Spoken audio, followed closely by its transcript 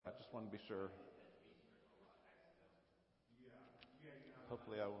want to be sure.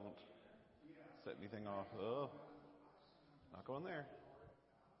 Hopefully I won't set anything off. Oh, not going there.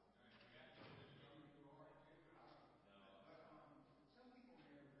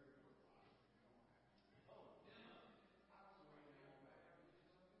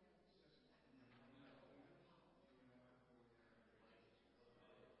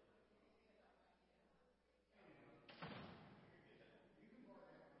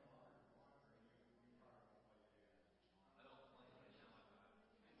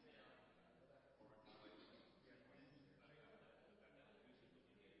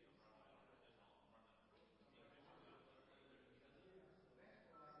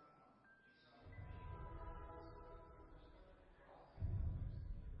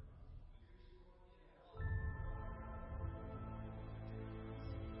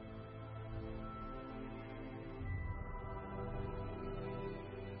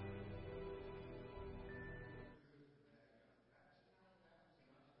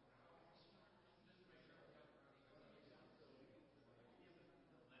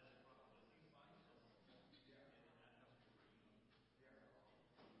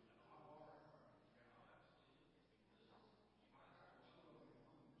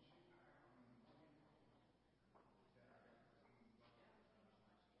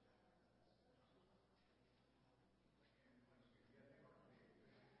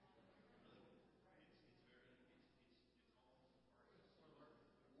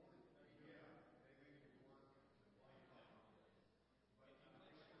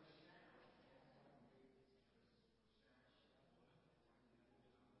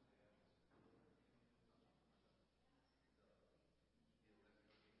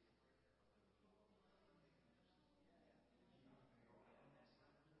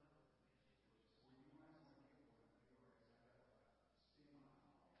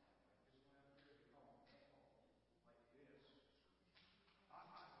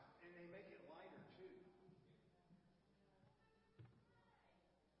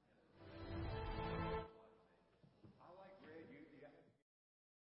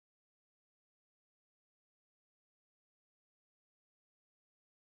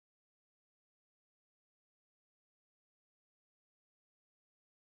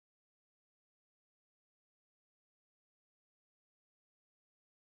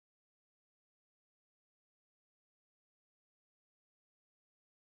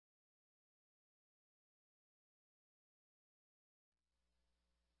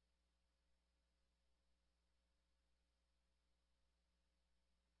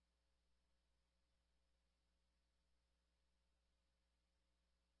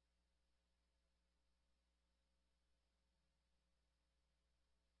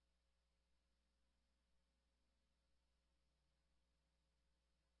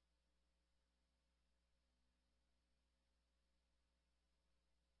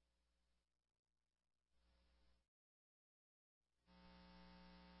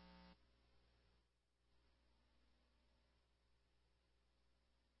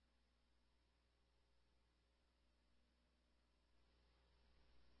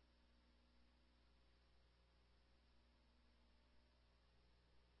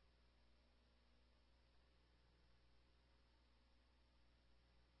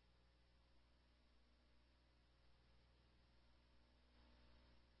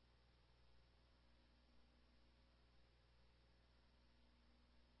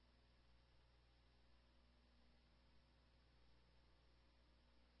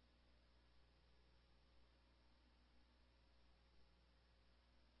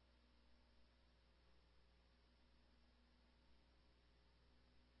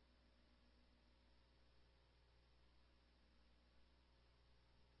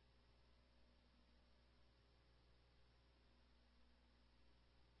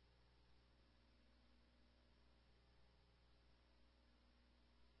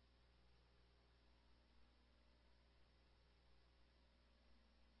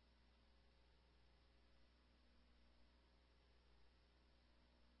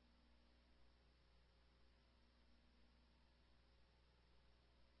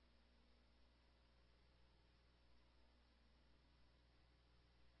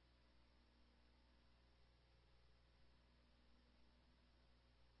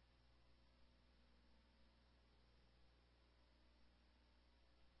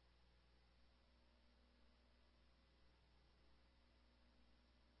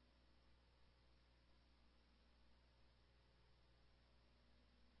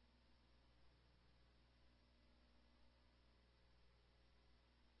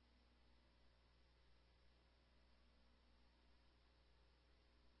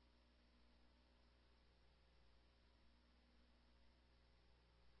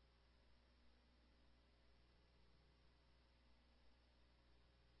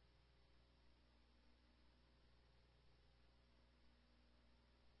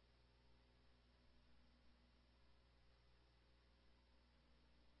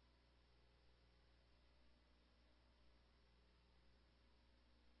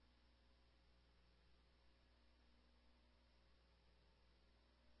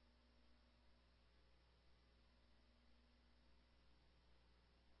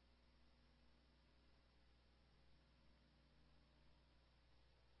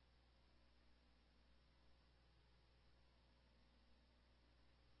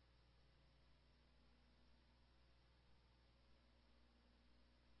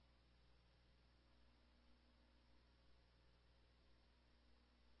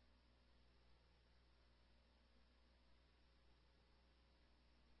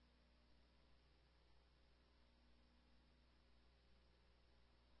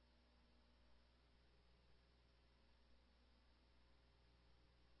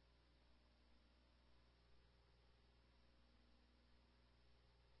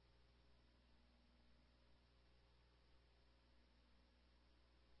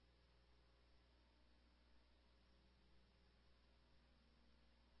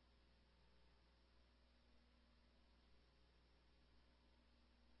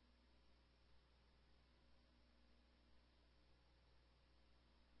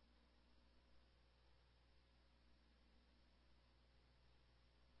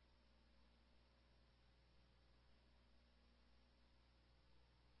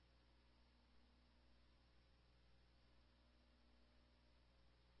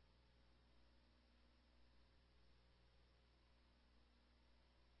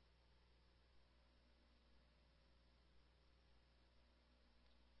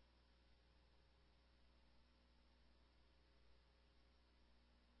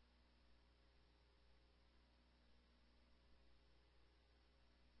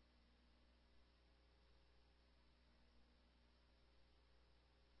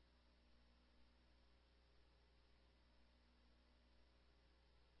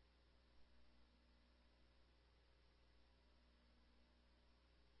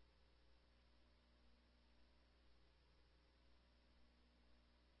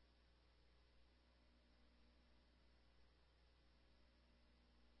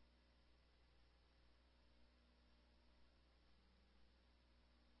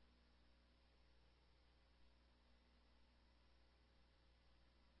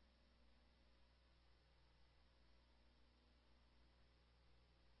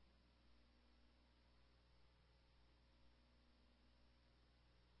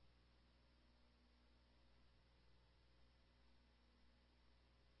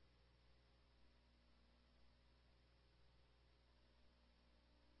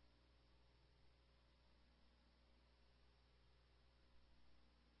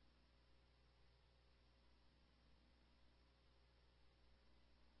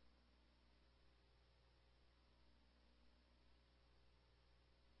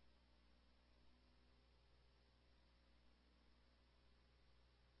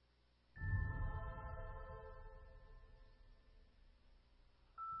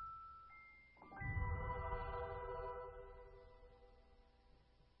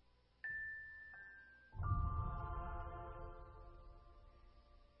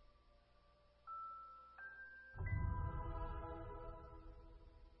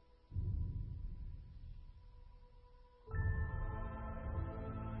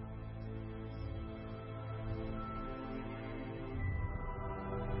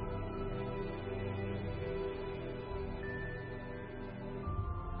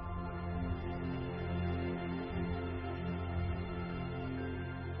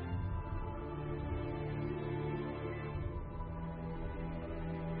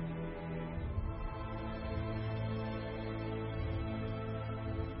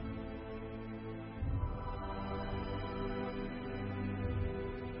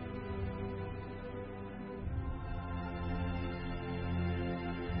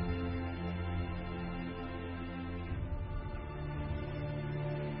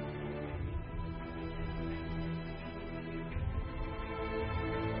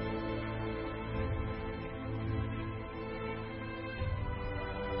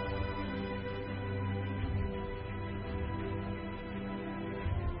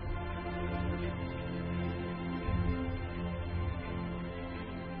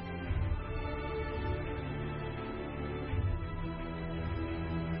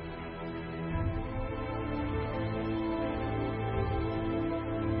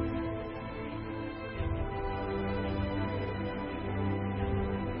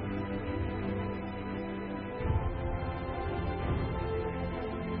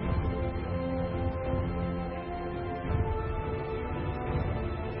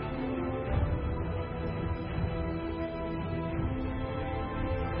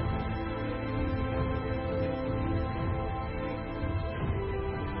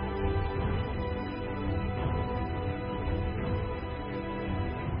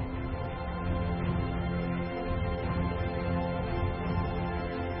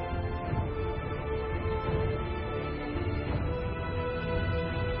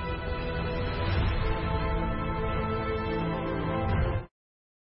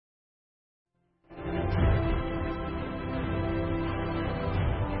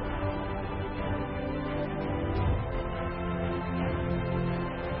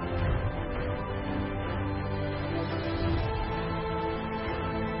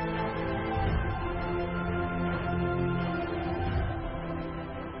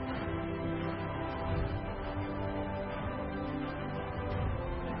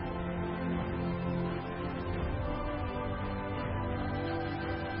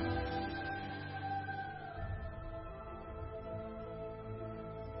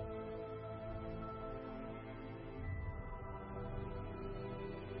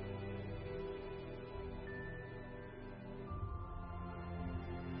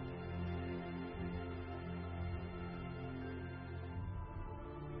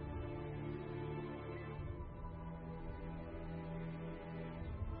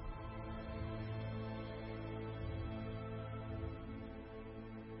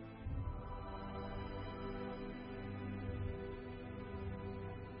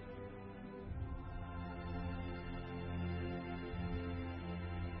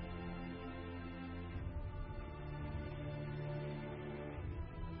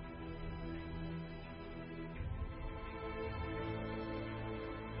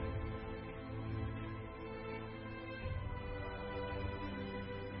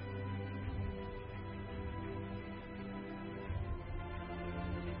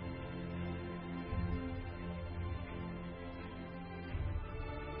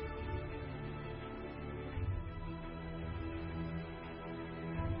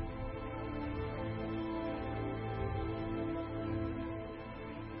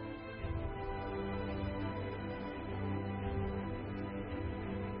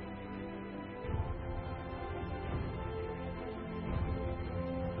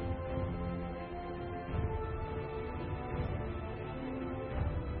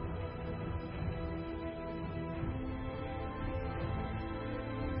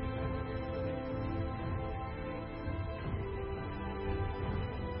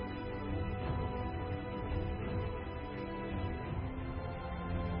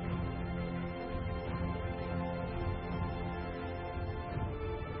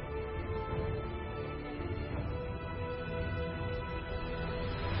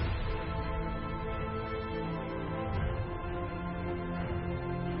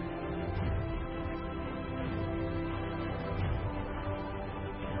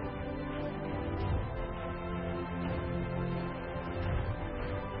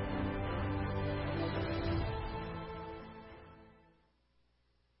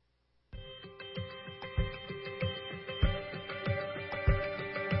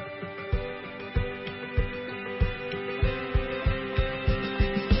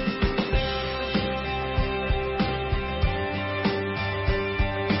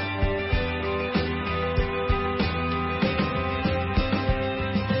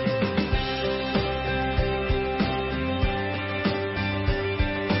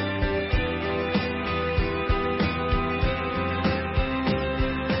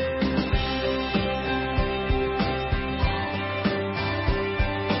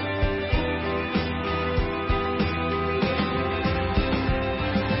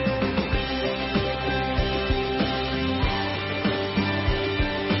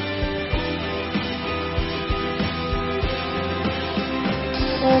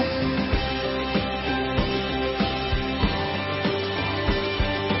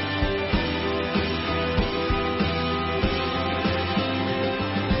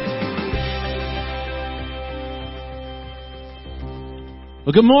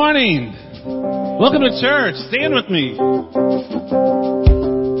 Well, good morning. Welcome to church. Stand with me.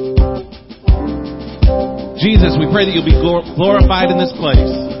 Jesus, we pray that you'll be glorified in this place.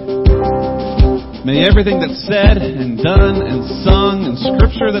 May everything that's said and done and sung and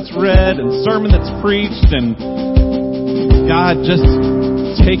scripture that's read and sermon that's preached and God, just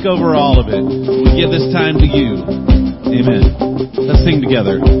take over all of it. We give this time to you. Amen. Let's sing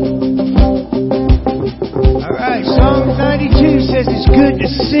together. All right, Psalm 92 says it's good to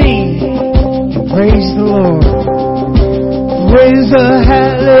sing and praise the Lord. Praise the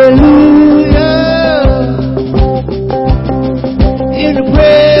hallelujah in the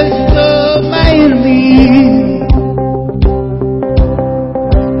presence of my enemy.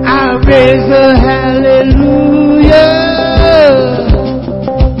 I raise the hallelujah.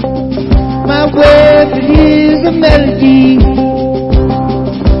 My weapon is a melody.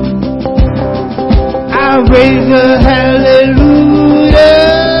 I raise a hallelujah,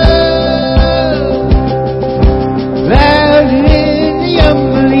 louder than the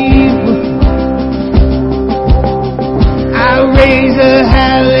unbeliever. I raise a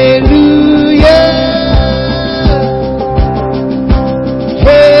hallelujah,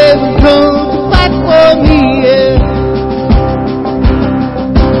 heaven comes to fight for me, yeah.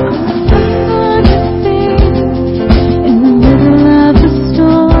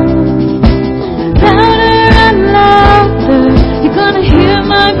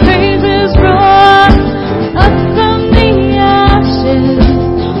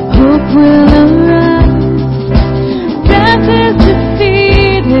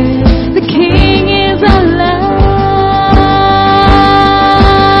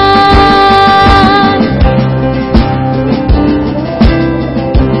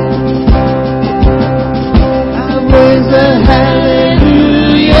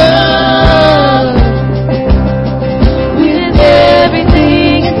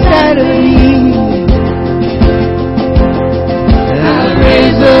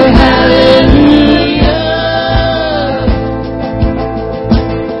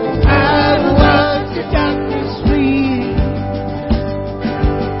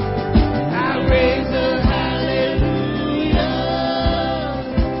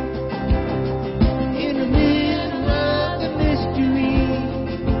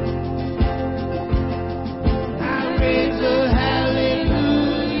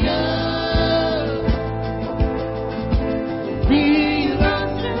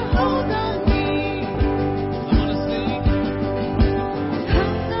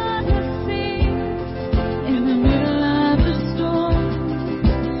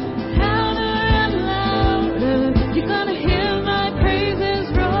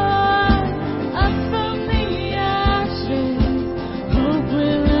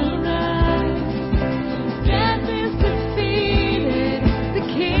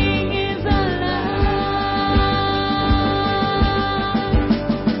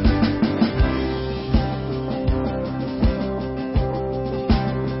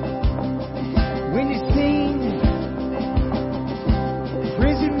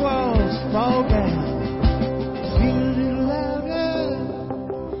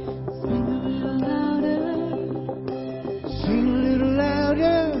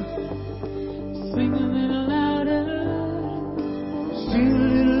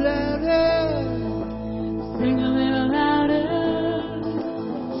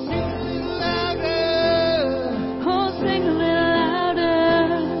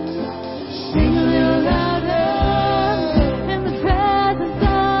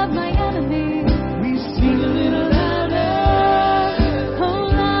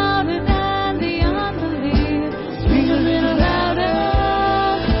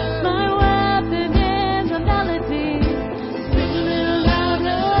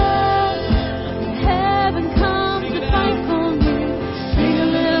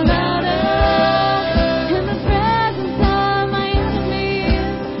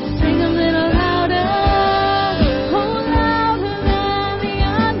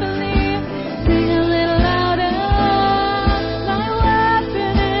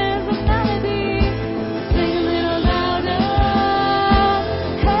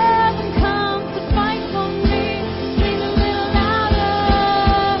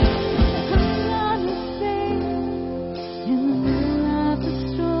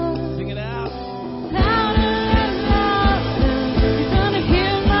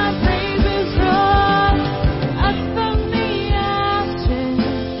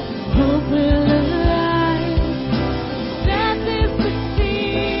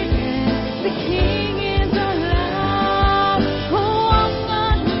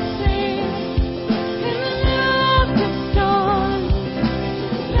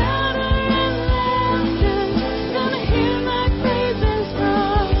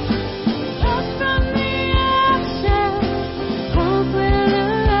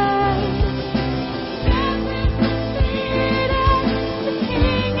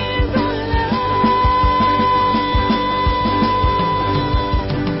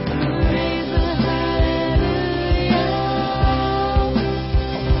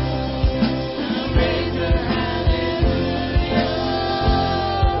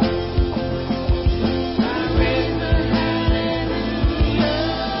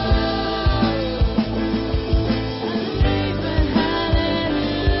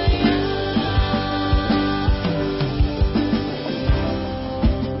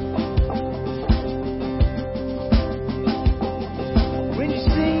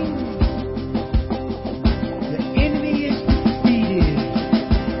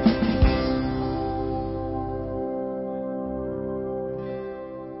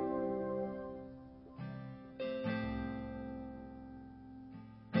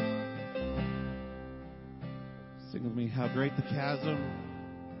 chasm.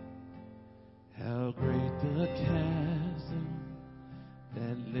 How great the chasm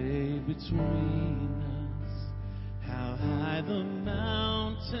that lay between us. How high the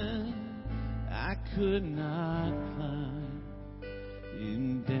mountain I could not climb.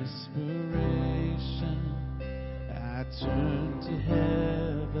 In desperation, I turned to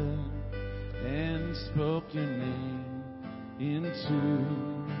heaven and spoke your name into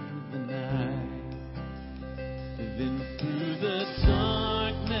the night. Then through the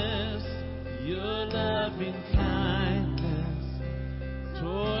darkness, your loving kindness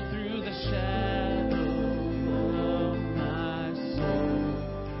tore through the shadow of my soul.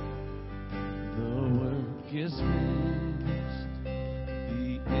 The work is finished,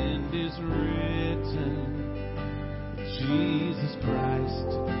 the end is written. Jesus Christ,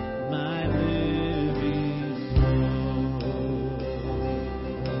 my living hope.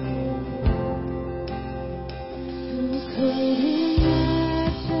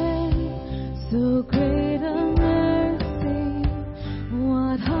 So great a mercy,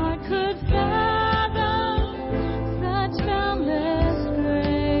 what heart could fathom such boundless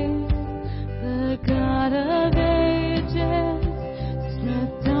grace? The God of ages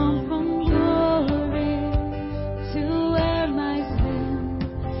stepped down from glory to wear my sin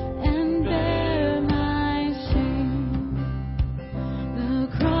and bear my shame. The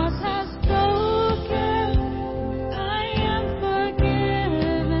cross has spoken, I am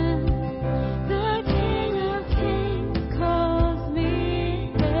forgiven. The King of Kings calls me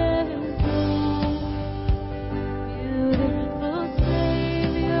his own. Beautiful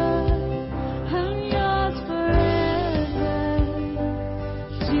Savior, I'm yours forever.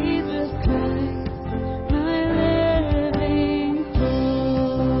 Jesus Christ, my living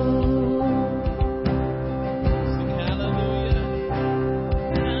hope. Sing hallelujah.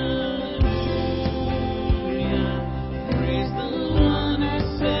 Hallelujah. Praise the one who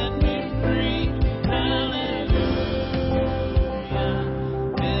set me free. Hallelujah.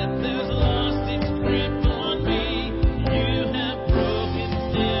 Death has lost its grip on me. You have broken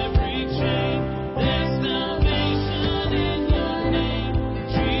every chain. There's salvation in your name.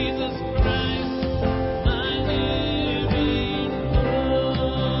 Jesus Christ, my living hope.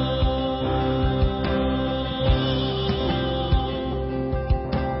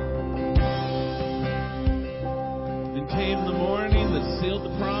 Then came the morning that sealed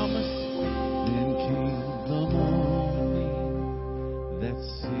the promise. Then came the morning that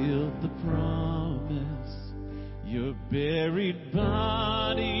sealed the promise. Your buried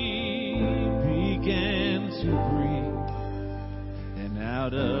body began to breathe, and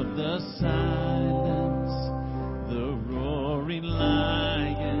out of the silence, the roaring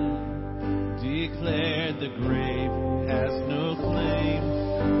lion declared the grave has no claim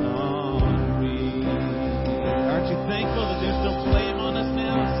on me. Aren't you thankful that there's no claim on us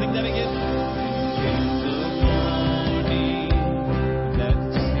now? Sing that again. Then came the morning that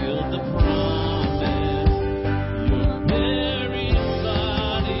sealed the promise. Your buried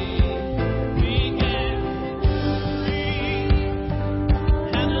body began to breathe.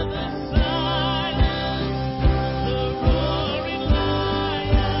 Out of the silence, the roaring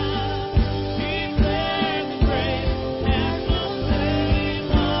lion declared the grave has no claim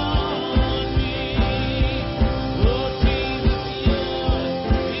on me. Oh, Jesus, yours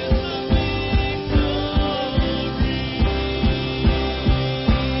is the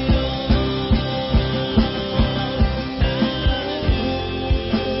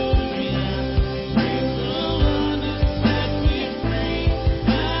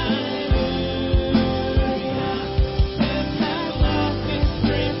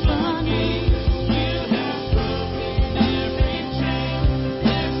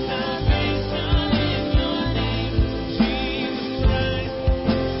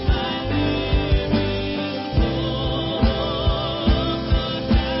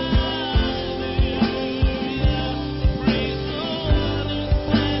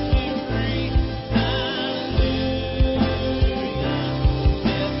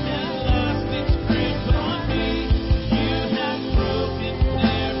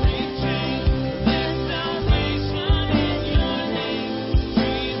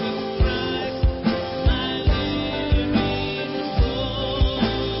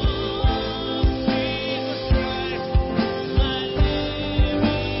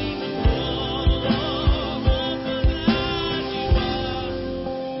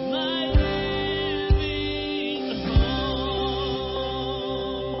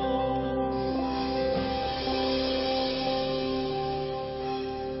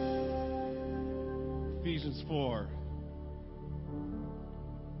Ephesians 4.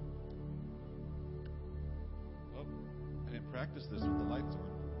 Oh, I didn't practice. practice this with the lights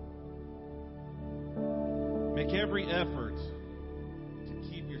on. Make every effort to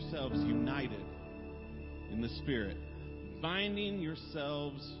keep yourselves united in the Spirit, binding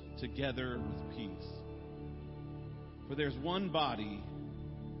yourselves together with peace. For there's one body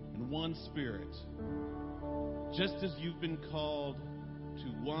and one Spirit, just as you've been called to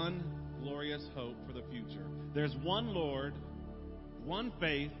one glorious hope for the future. There's one Lord, one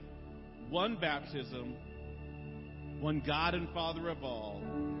faith, one baptism, one God and Father of all,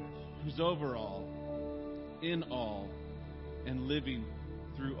 who's over all, in all, and living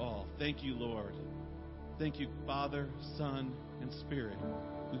through all. Thank you, Lord. Thank you, Father, Son, and Spirit.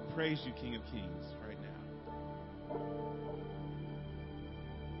 We praise you, King of Kings, right now.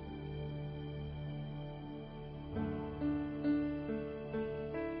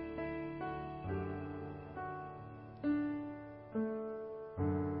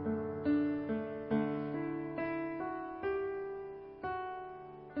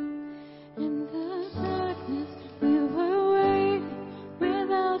 In the darkness, we were waiting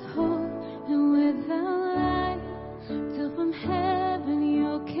without hope and without light, till from heaven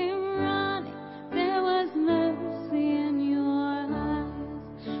you came running. There was mercy in your eyes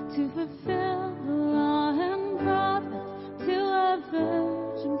to fulfill the law and prophets. To a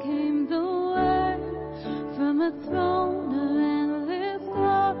virgin came the word from a throne of endless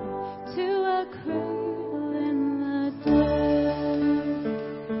glory to a cradle in the dirt.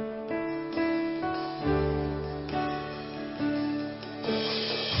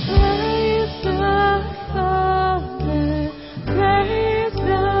 Praise the Father, praise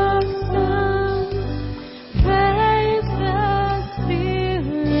the Son, praise the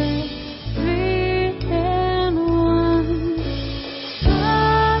Spirit, three in one.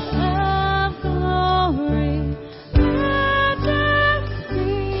 God of glory, majesty,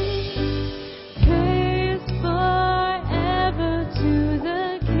 praise forever to the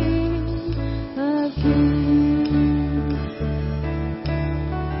King of Kings.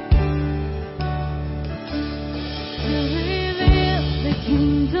 To reveal the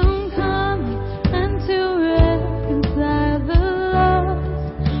kingdom coming and to reconcile the lost,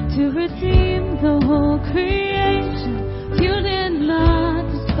 to redeem the whole creation. You did not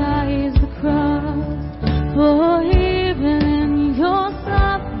despise the cross, for even in your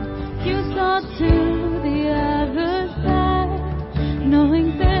suffering you saw to the other side, knowing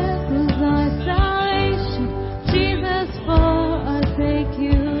this was our salvation. Jesus, for our sake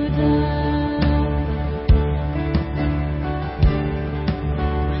you died.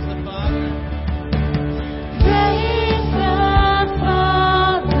 Praise the Father. Praise the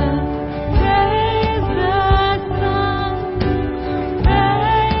Father, praise the Son,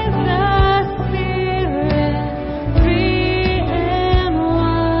 praise the Spirit, three in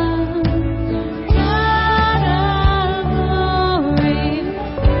one. God of glory,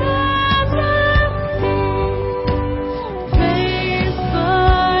 majesty, praise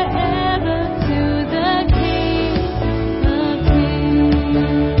forever to the King of Kings.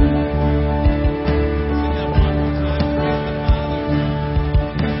 Sing that one more time.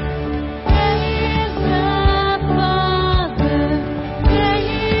 Praise the Father.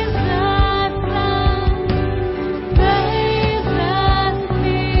 Praise the Father, praise the Son, praise the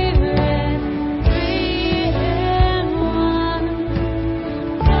Spirit, three in one.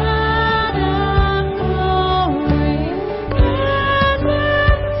 God of glory, majesty,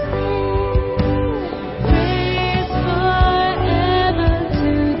 praise forever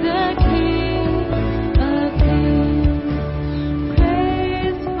to the King of Kings.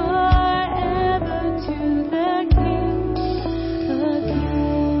 Praise forever to the King of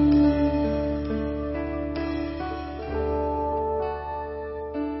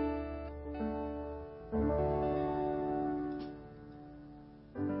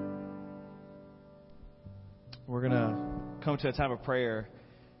We're going to come to a time of prayer.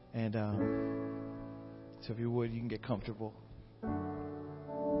 And so if you would, you can get comfortable.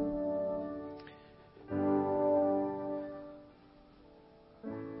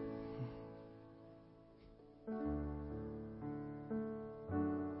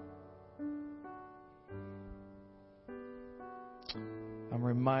 I'm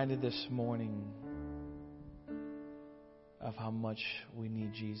reminded this morning of how much we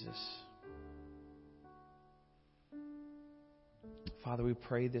need Jesus. Father, we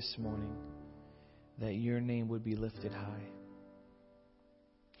pray this morning that your name would be lifted high.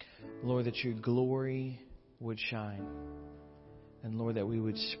 Lord, that your glory would shine. And Lord, that we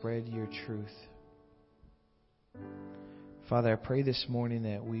would spread your truth. Father, I pray this morning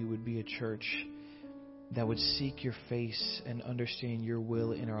that we would be a church that would seek your face and understand your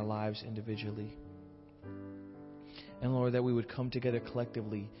will in our lives individually. And Lord, that we would come together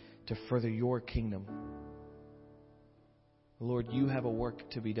collectively to further your kingdom. Lord, you have a work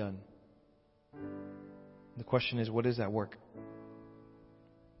to be done. The question is, what is that work?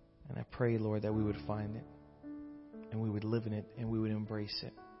 And I pray, Lord, that we would find it, and we would live in it, and we would embrace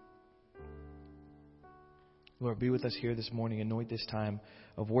it. Lord, be with us here this morning. Anoint this time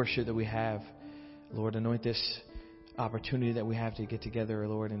of worship that we have. Lord, anoint this opportunity that we have to get together,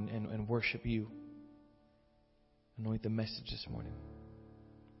 Lord, and worship you. Anoint the message this morning.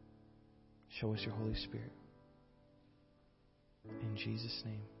 Show us your Holy Spirit. In Jesus'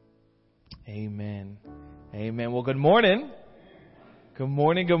 name. Amen. Amen. Well, good morning. Good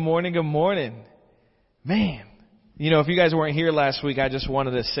morning, good morning, good morning. Man, if you guys weren't here last week, I just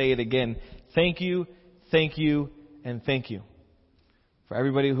wanted to say it again. Thank you, and thank you. For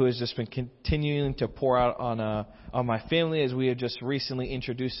everybody who has just been continuing to pour out on my family as we have just recently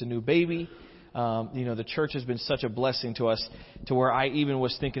introduced a new baby. The church has been such a blessing to us to where I even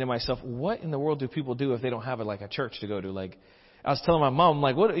was thinking to myself, what in the world do people do if they don't have a church to go to? I was telling my mom,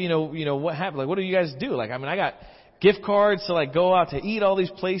 what what happened? What do you guys do? I got gift cards to go out to eat all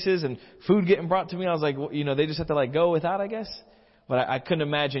these places and food getting brought to me. I was like, they just have to go without, I guess. But I couldn't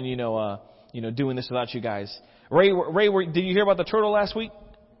imagine, doing this without you guys. Ray, did you hear about the turtle last week?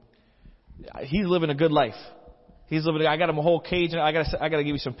 He's living a good life. I got him a whole cage. I gotta give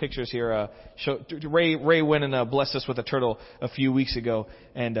you some pictures here. Ray went and blessed us with a turtle a few weeks ago,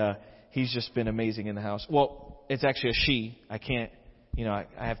 and he's just been amazing in the house. Well, it's actually a she. I can't. I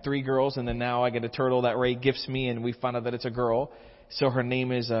have 3 girls, and then now I get a turtle that Ray gifts me, and we found out that it's a girl. So her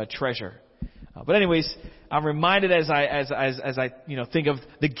name is Treasure. But anyways, I'm reminded as I think of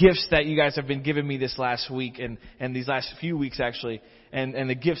the gifts that you guys have been giving me this last week and these last few weeks actually, and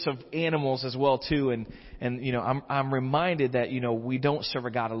the gifts of animals as well too. And I'm reminded that we don't serve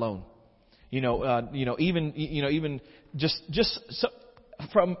a God alone. Even just so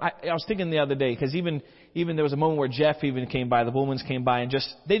from I was thinking the other day, because even there was a moment where Jeff even came by, the Bullmans came by, and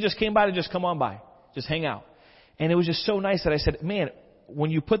they just came by to just come on by, just hang out. And it was just so nice that I said, man, when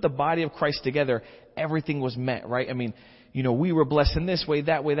you put the body of Christ together, everything was met, right? I mean, we were blessed in this way,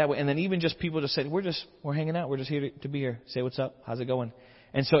 that way, that way. And then even just people just said, we're hanging out. We're just here to be here. Say what's up. How's it going?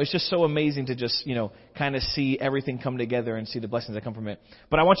 And so it's just so amazing to just, kind of see everything come together and see the blessings that come from it.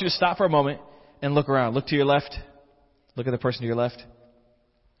 But I want you to stop for a moment and look around. Look to your left. Look at the person to your left.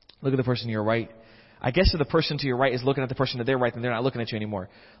 Look at the person to your right. I guess if the person to your right is looking at the person to their right, then they're not looking at you anymore.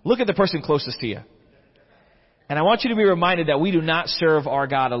 Look at the person closest to you. And I want you to be reminded that we do not serve our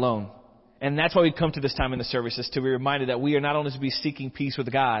God alone. And that's why we come to this time in the service, is to be reminded that we are not only to be seeking peace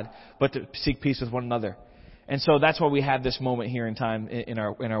with God, but to seek peace with one another. And so that's why we have this moment here in time in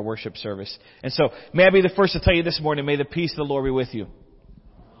our worship service. And so may I be the first to tell you this morning, may the peace of the Lord be with you.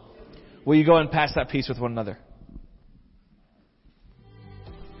 Will you go and pass that peace with one another?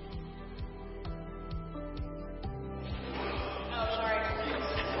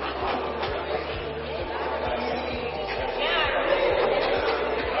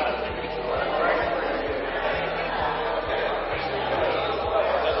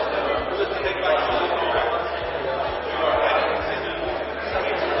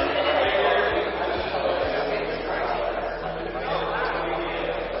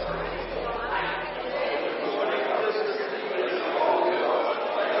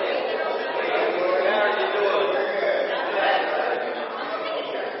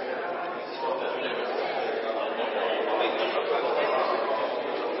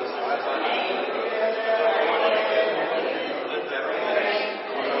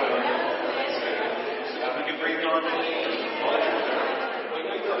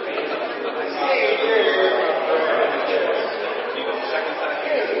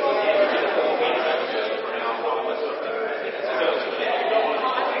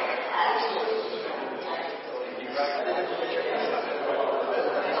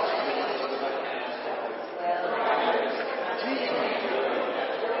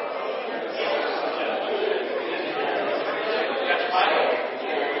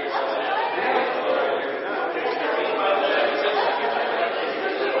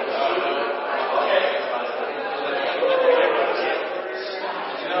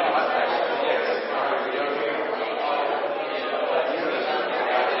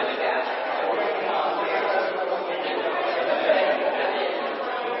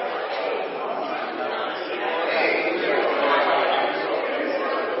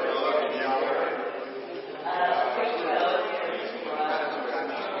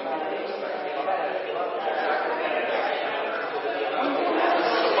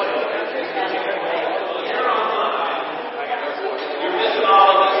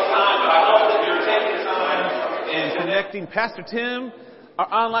 connecting. Pastor Tim,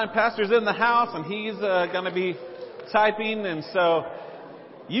 our online pastor, is in the house, and he's going to be typing. And so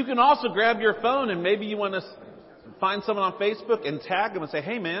you can also grab your phone, and maybe you want to find someone on Facebook and tag them and say,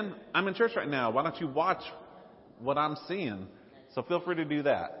 hey, man, I'm in church right now. Why don't you watch what I'm seeing? So feel free to do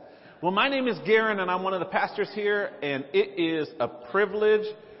that. Well, my name is Garen, and I'm one of the pastors here, and it is a privilege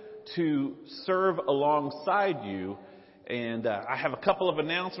to serve alongside you. And I have a couple of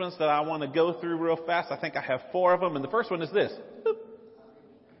announcements that I want to go through real fast. I think I have 4 of them, and the first one is this. Boop.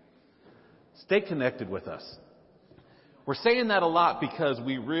 Stay connected with us. We're saying that a lot because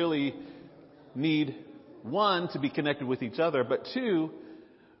we really need, 1, to be connected with each other, but 2,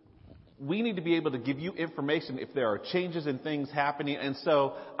 we need to be able to give you information if there are changes in things happening. And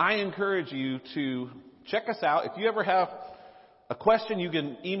so I encourage you to check us out. If you ever have a question, you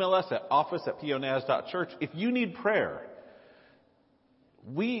can email us at office@ponaz.church. If you need prayer,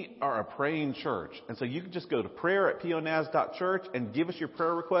 we are a praying church. And so you can just go to prayer@ponaz.church and give us your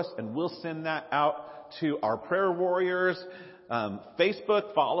prayer request, and we'll send that out to our prayer warriors.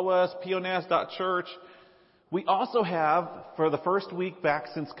 Facebook, follow us, ponaz.church. We also have, for the first week back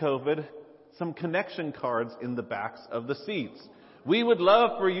since COVID, some connection cards in the backs of the seats. We would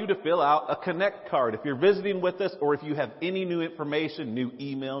love for you to fill out a connect card if you're visiting with us, or if you have any new information, new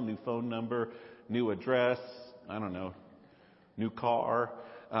email, new phone number, new address, I don't know, new car.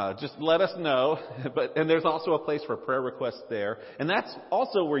 Just let us know. And there's also a place for prayer requests there. And that's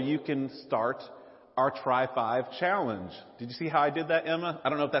also where you can start our Try 5 challenge. Did you see how I did that, Emma? I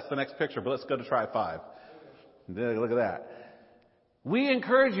don't know if that's the next picture, but let's go to Try 5. Look at that. We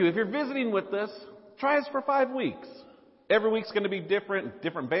encourage you, if you're visiting with us, try us for 5 weeks. Every week's going to be different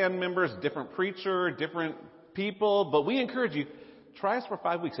band members, different preacher, different people. But we encourage you, try us for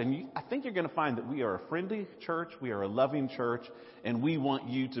 5 weeks. And I think you're going to find that we are a friendly church, we are a loving church, and we want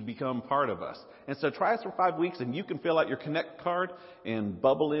you to become part of us. And so try us for 5 weeks, and you can fill out your Connect card and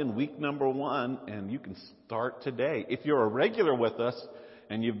bubble in week number 1, and you can start today. If you're a regular with us,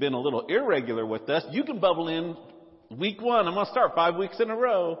 and you've been a little irregular with us, you can bubble in week 1. I'm going to start 5 weeks in a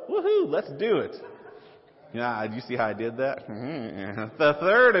row. Woohoo, let's do it. Yeah, do you see how I did that? The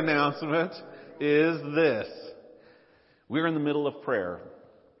third announcement is this. We're in the middle of prayer.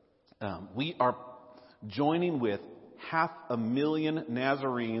 We are joining with 500,000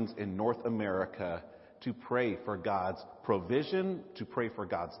 Nazarenes in North America to pray for God's provision, to pray for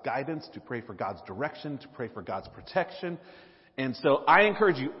God's guidance, to pray for God's direction, to pray for God's protection. And so I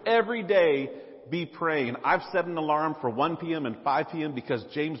encourage you every day, be praying. I've set an alarm for 1 p.m. and 5 p.m. because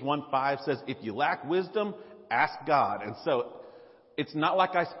James 1:5 says, if you lack wisdom, ask God. And so it's not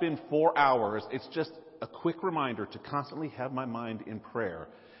like I spend 4 hours. It's just a quick reminder to constantly have my mind in prayer.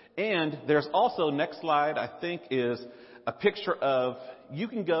 And there's also, next slide, I think, is a picture of, you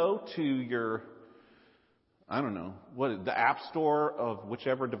can go to your, the app store of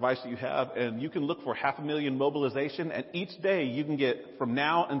whichever device that you have, and you can look for 500,000 mobilization, and each day you can get, from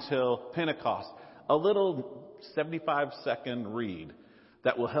now until Pentecost, a little 75-second read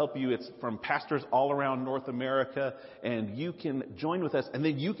that will help you. It's from pastors all around North America, and you can join with us, and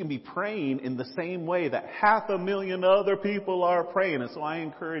then you can be praying in the same way that 500,000 other people are praying. And so I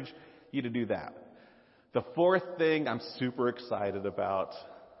encourage you to do that. The fourth thing I'm super excited about,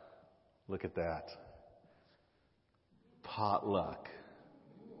 look at that. Potluck.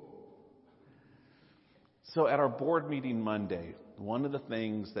 So at our board meeting Monday, one of the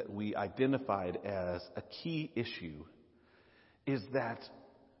things that we identified as a key issue is that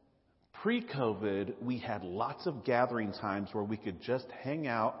pre-COVID, we had lots of gathering times where we could just hang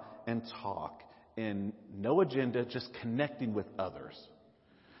out and talk, and no agenda, just connecting with others.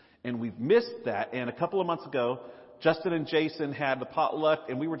 And we've missed that. And a couple of months ago, Justin and Jason had the potluck,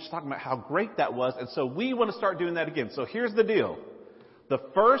 and we were just talking about how great that was. And so we want to start doing that again. So here's the deal. The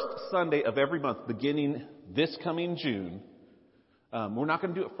first Sunday of every month, beginning this coming June, we're not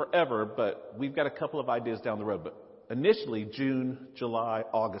going to do it forever, but we've got a couple of ideas down the road. But initially, June, July,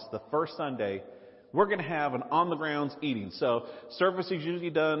 August, the first Sunday, we're going to have an on-the-grounds eating. So service is usually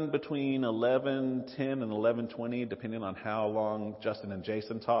done between 11:10 and 11:20, depending on how long Justin and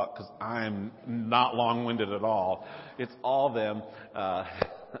Jason talk, because I'm not long-winded at all. It's all them.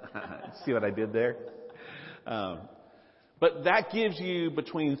 See what I did there? But that gives you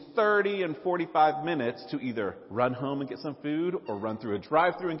between 30 and 45 minutes to either run home and get some food, or run through a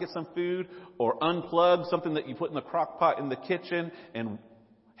drive-thru and get some food, or unplug something that you put in the crock pot in the kitchen, and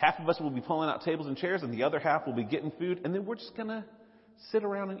half of us will be pulling out tables and chairs, and the other half will be getting food, and then we're just going to sit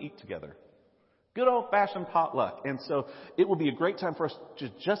around and eat together. Good old-fashioned potluck. And so it will be a great time for us to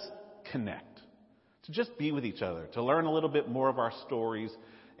just connect, to just be with each other, to learn a little bit more of our stories,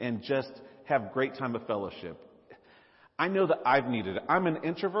 and just have a great time of fellowship. I know that I've needed it. I'm an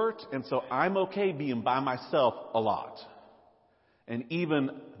introvert, and so I'm okay being by myself a lot. And even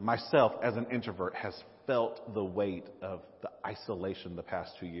myself as an introvert has felt the weight of the isolation the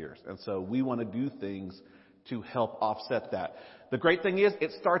past 2 years. And so we want to do things to help offset that. The great thing is it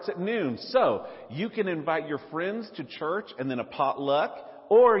starts at noon. So you can invite your friends to church and then a potluck.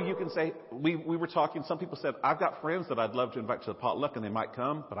 Or you can say, we were talking, some people said, I've got friends that I'd love to invite to the potluck and they might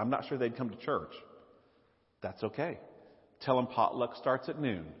come, but I'm not sure they'd come to church. That's okay. Tell them potluck starts at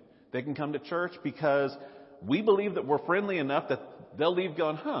noon. They can come to church because we believe that we're friendly enough that they'll leave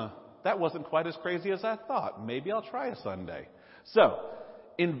going, that wasn't quite as crazy as I thought. Maybe I'll try a Sunday. So,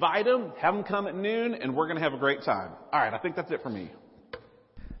 invite them, have them come at noon, and we're going to have a great time. All right, I think that's it for me.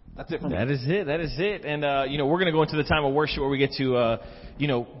 That's it for me. That is it. And, we're going to go into the time of worship where we get to,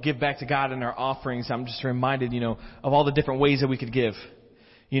 give back to God in our offerings. I'm just reminded, of all the different ways that we could give.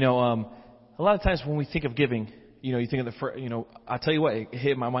 A lot of times when we think of giving, you think of I'll tell you what, it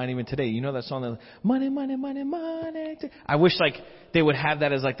hit my mind even today. That song, the money, money, money, money. I wish they would have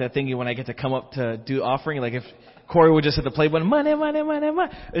that as that thing when I get to come up to do offering. If Corey would just hit the play button, money, money, money,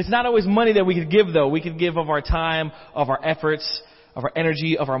 money. It's not always money that we could give though. We could give of our time, of our efforts, of our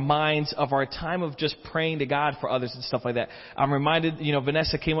energy, of our minds, of our time of just praying to God for others and stuff like that. I'm reminded,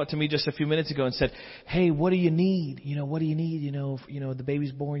 Vanessa came up to me just a few minutes ago and said, hey, what do you need? What do you need? The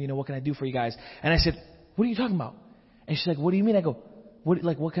baby's born, what can I do for you guys? And I said, what are you talking about? And she's like, what do you mean? I go,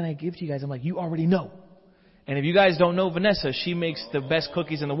 what can I give to you guys? I'm like, you already know. And if you guys don't know Vanessa, she makes the best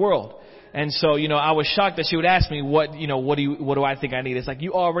cookies in the world. And so, I was shocked that she would ask me, what do I think I need? It's like,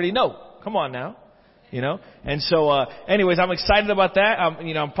 you already know. Come on now. And so, anyways, I'm excited about that.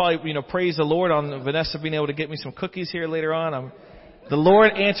 I'm probably, praise the Lord on Vanessa being able to get me some cookies here later on. The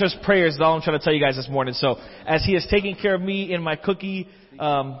Lord answers prayers is all I'm trying to tell you guys this morning. So, as He is taking care of me in my cookie,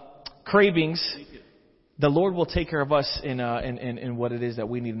 cravings, the Lord will take care of us in what it is that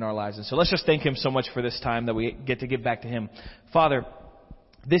we need in our lives. And so let's just thank Him so much for this time that we get to give back to Him. Father,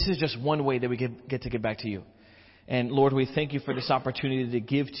 this is just one way that we get to give back to You. And Lord, we thank You for this opportunity to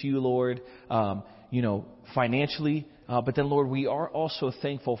give to You, Lord, financially. But then, Lord, we are also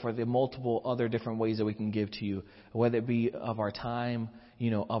thankful for the multiple other different ways that we can give to You, whether it be of our time,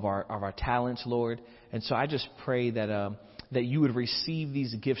 of our talents, Lord. And so I just pray that You would receive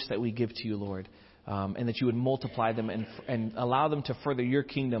these gifts that we give to You, Lord. And that You would multiply them and allow them to further Your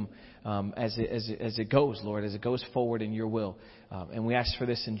kingdom as it goes, Lord, as it goes forward in Your will. And we ask for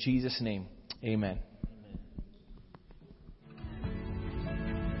this in Jesus' name. Amen.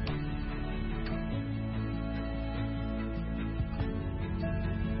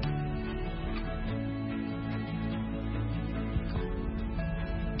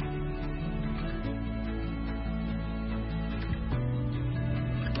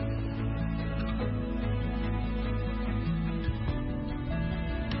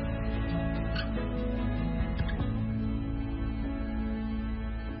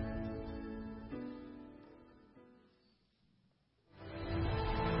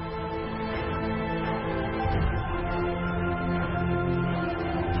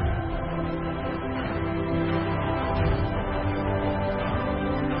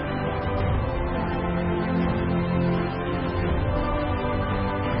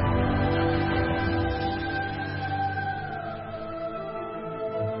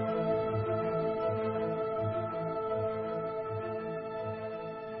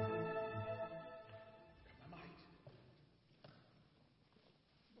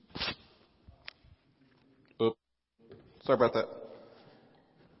 Sorry about that.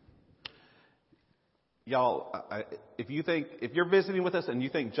 Y'all, if you're visiting with us and you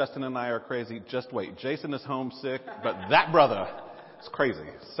think Justin and I are crazy, just wait. Jason is homesick, but that brother is crazy.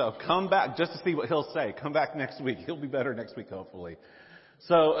 So come back just to see what he'll say. Come back next week. He'll be better next week, hopefully.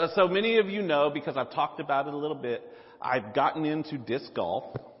 So many of you know, because I've talked about it a little bit, I've gotten into disc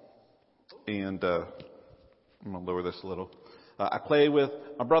golf. And I'm going to lower this a little. I play with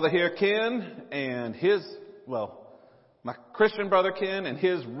my brother here, Ken, and my Christian brother Ken and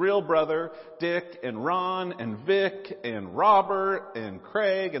his real brother Dick and Ron and Vic and Robert and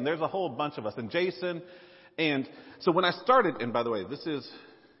Craig, and there's a whole bunch of us, and Jason. And so when I started, and by the way, this is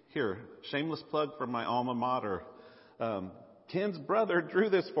here, shameless plug for my alma mater. Ken's brother drew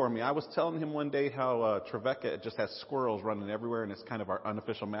this for me. I was telling him one day how Trevecca just has squirrels running everywhere, and it's kind of our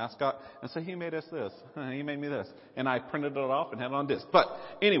unofficial mascot. And so he made us this. He made me this. And I printed it off and had it on disc. But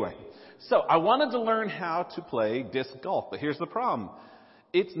anyway, so I wanted to learn how to play disc golf. But here's the problem.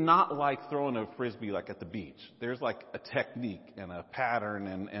 It's not like throwing a frisbee like at the beach. There's like a technique and a pattern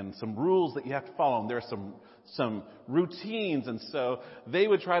and some rules that you have to follow. And there's some routines. And so they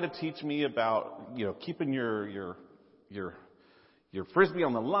would try to teach me about, keeping your your frisbee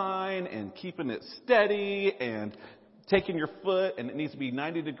on the line and keeping it steady and taking your foot, and it needs to be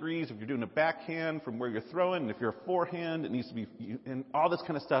 90 degrees if you're doing a backhand from where you're throwing, and if you're a forehand, it needs to be, and all this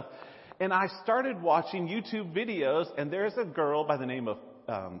kind of stuff. And I started watching YouTube videos, and there's a girl by the name of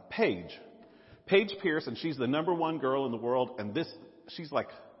Paige Pierce, and she's the #1 girl in the world, and she's like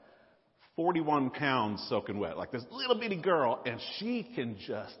 41 pounds soaking wet, like this little bitty girl, and she can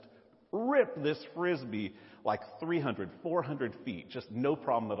just rip this frisbee like 300, 400 feet, just no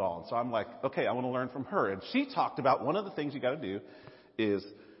problem at all. And so I'm like, okay, I want to learn from her. And she talked about one of the things you got to do is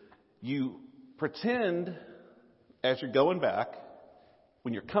you pretend as you're going back,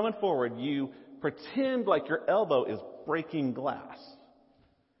 when you're coming forward, you pretend like your elbow is breaking glass.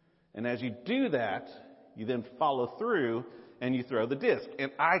 And as you do that, you then follow through and you throw the disc.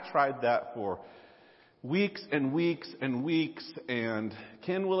 And I tried that for weeks and weeks and weeks, and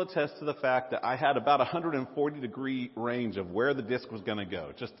Ken will attest to the fact that I had about 140-degree range of where the disc was going to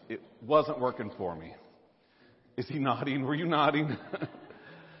go. Just, it wasn't working for me. Is he nodding? Were you nodding?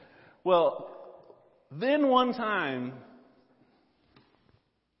 Well, then one time,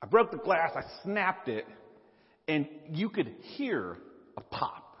 I broke the glass, I snapped it, and you could hear a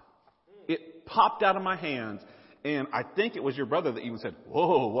pop. It popped out of my hands. And I think it was your brother that even said,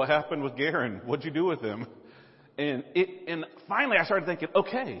 "Whoa, what happened with Garen? What'd you do with him?" And finally I started thinking,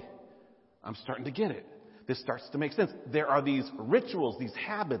 okay, I'm starting to get it. This starts to make sense. There are these rituals, these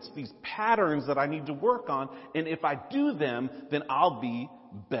habits, these patterns that I need to work on. And if I do them, then I'll be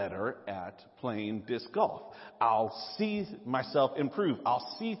better at playing disc golf. I'll see myself improve.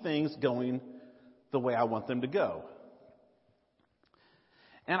 I'll see things going the way I want them to go.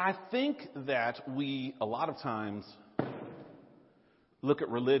 And I think that we, a lot of times, look at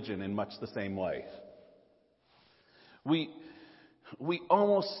religion in much the same way. We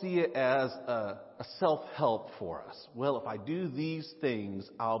almost see it as a self-help for us. Well, if I do these things,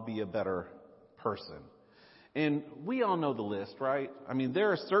 I'll be a better person. And we all know the list, right? I mean,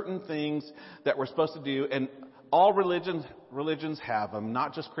 there are certain things that we're supposed to do, and all religions have them,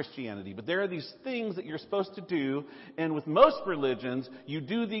 not just Christianity. But there are these things that you're supposed to do, and with most religions, you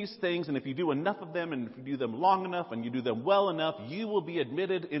do these things, and if you do enough of them, and if you do them long enough, and you do them well enough, you will be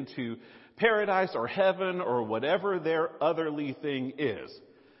admitted into paradise or heaven or whatever their otherly thing is.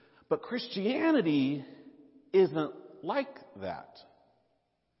 But Christianity isn't like that.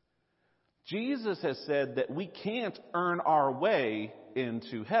 Jesus has said that we can't earn our way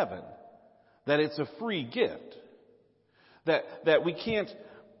into heaven, that it's a free gift. That we can't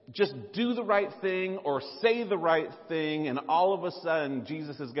just do the right thing or say the right thing and all of a sudden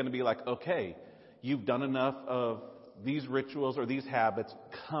Jesus is going to be like, okay, you've done enough of these rituals or these habits,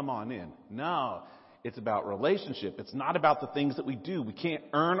 come on in. No, it's about relationship. It's not about the things that we do. We can't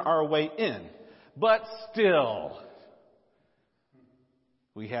earn our way in. But still,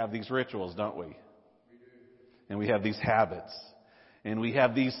 we have these rituals, don't we? And we have these habits. And we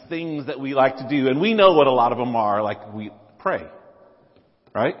have these things that we like to do. And we know what a lot of them are. Like we pray.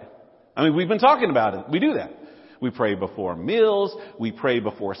 Right? I mean, we've been talking about it. We do that. We pray before meals. We pray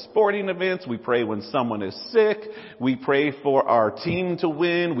before sporting events. We pray when someone is sick. We pray for our team to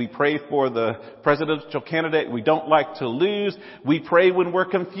win. We pray for the presidential candidate we don't like to lose. We pray when we're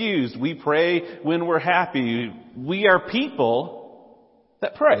confused. We pray when we're happy. We are people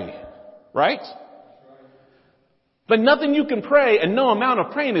that pray. Right? But nothing you can pray and no amount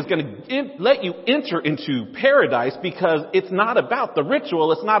of praying is going to let you enter into paradise, because it's not about the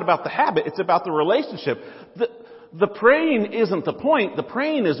ritual. It's not about the habit. It's about the relationship. The praying isn't the point. The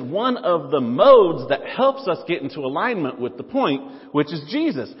praying is one of the modes that helps us get into alignment with the point, which is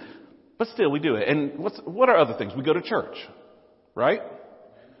Jesus. But still, we do it. And what are other things? We go to church, right?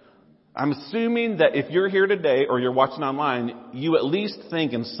 I'm assuming that if you're here today or you're watching online, you at least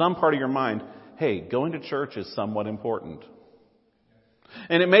think in some part of your mind, hey, going to church is somewhat important.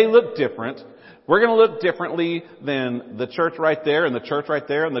 And it may look different. We're going to look differently than the church right there and the church right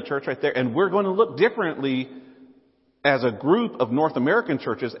there and the church right there. And we're going to look differently as a group of North American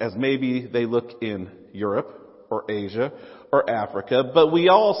churches as maybe they look in Europe or Asia or Africa. But we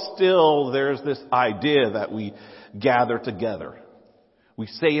all still, there's this idea that we gather together. We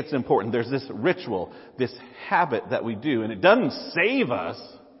say it's important. There's this ritual, this habit that we do. And it doesn't save us.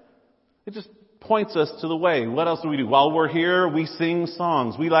 It just points us to the way. What else do we do? While we're here, we sing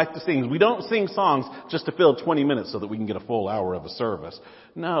songs. We like to sing. We don't sing songs just to fill 20 minutes so that we can get a full hour of a service.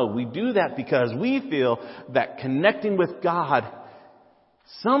 No, we do that because we feel that connecting with God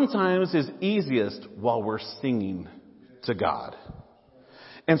sometimes is easiest while we're singing to God.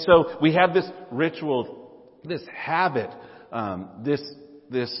 And so we have this ritual, this habit,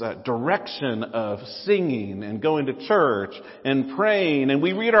 direction of singing and going to church and praying, and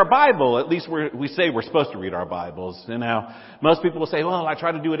we read our Bible. At least we say we're supposed to read our Bibles. And now most people will say, well, I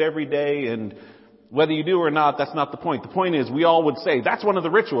try to do it every day, and whether you do or not, that's not the point. The point is we all would say that's one of the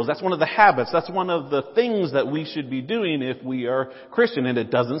rituals, that's one of the habits, that's one of the things that we should be doing if we are Christian. And it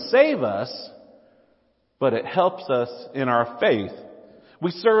doesn't save us, but it helps us in our faith.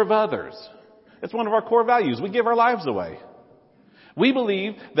 We serve others. It's one of our core values. We give our lives away. We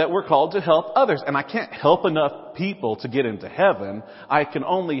believe that we're called to help others. And I can't help enough people to get into heaven. I can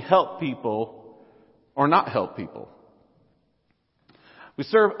only help people or not help people. We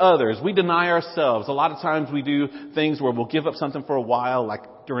serve others. We deny ourselves. A lot of times we do things where we'll give up something for a while,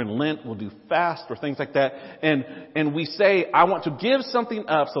 like during Lent we'll do fast or things like that. And we say, I want to give something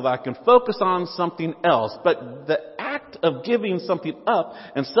up so that I can focus on something else. But the act of giving something up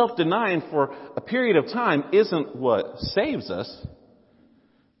and self-denying for a period of time isn't what saves us.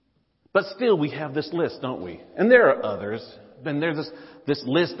 But still we have this list, don't we? And there are others. And there's this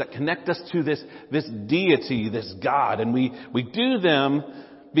list that connect us to this deity, this God. And we do them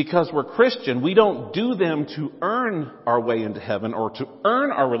because we're Christian. We don't do them to earn our way into heaven or to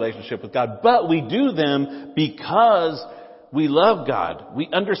earn our relationship with God. But we do them because we love God. We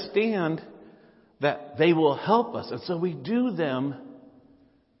understand that they will help us. And so we do them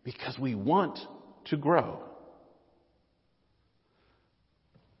because we want to grow.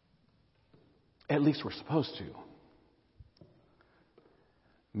 At least we're supposed to.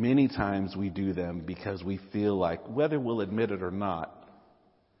 Many times we do them because we feel like, whether we'll admit it or not,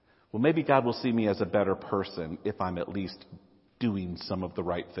 well, maybe God will see me as a better person if I'm at least doing some of the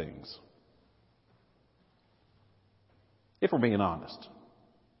right things. If we're being honest.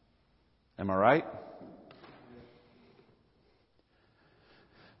 Am I right?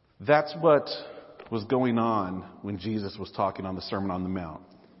 That's what was going on when Jesus was talking on the Sermon on the Mount.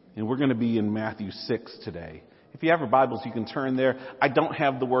 And we're going to be in Matthew 6 today. If you have your Bibles, you can turn there. I don't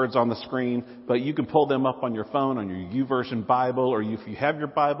have the words on the screen, but you can pull them up on your phone, on your YouVersion Bible, or if you have your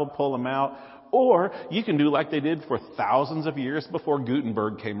Bible, pull them out. Or you can do like they did for thousands of years before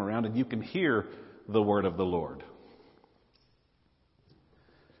Gutenberg came around, and you can hear the word of the Lord.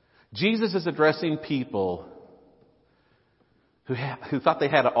 Jesus is addressing people who thought they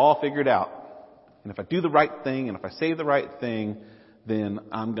had it all figured out. And if I do the right thing, and if I say the right thing, then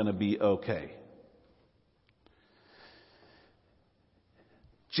I'm going to be okay.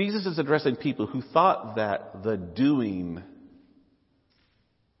 Jesus is addressing people who thought that the doing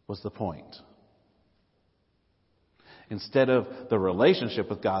was the point. Instead of the relationship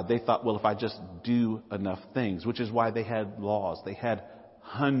with God, they thought, well, if I just do enough things, which is why they had laws. They had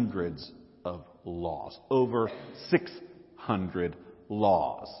hundreds of laws, over 600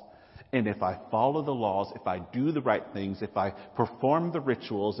 laws. And if I follow the laws, if I do the right things, if I perform the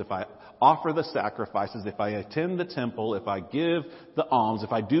rituals, if I offer the sacrifices, if I attend the temple, if I give the alms,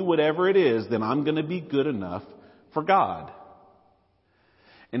 if I do whatever it is, then I'm going to be good enough for God.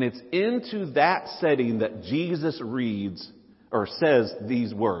 And it's into that setting that Jesus reads or says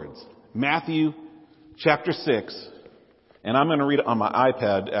these words. Matthew chapter 6. And I'm going to read it on my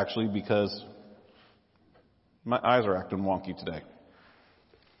iPad actually because my eyes are acting wonky today.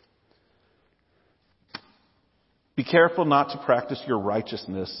 Be careful not to practice your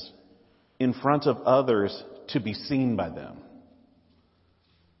righteousness in front of others to be seen by them.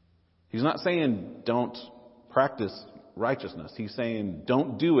 He's not saying don't practice righteousness. He's saying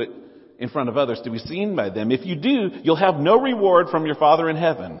don't do it in front of others to be seen by them. If you do, you'll have no reward from your Father in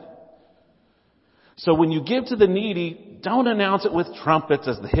heaven. So when you give to the needy, don't announce it with trumpets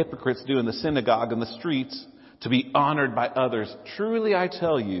as the hypocrites do in the synagogue and the streets to be honored by others. Truly I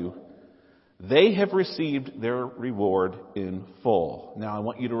tell you, they have received their reward in full. Now I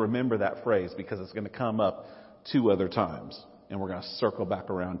want you to remember that phrase because it's going to come up 2 other times. And we're going to circle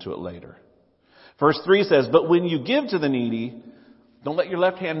back around to it later. Verse 3 says, but when you give to the needy, don't let your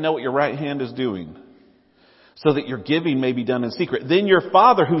left hand know what your right hand is doing, so that your giving may be done in secret. Then your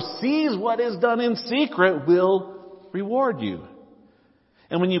Father who sees what is done in secret will reward you.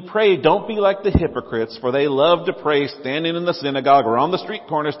 And when you pray, don't be like the hypocrites, for they love to pray standing in the synagogue or on the street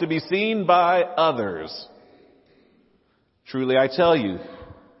corners to be seen by others. Truly I tell you,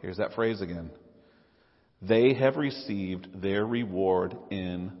 here's that phrase again, they have received their reward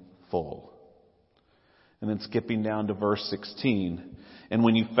in full. And then skipping down to verse 16, and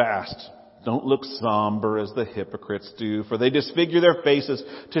when you fast, don't look somber as the hypocrites do, for they disfigure their faces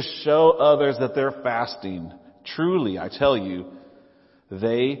to show others that they're fasting. Truly I tell you,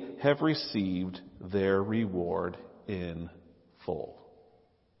 they have received their reward in full.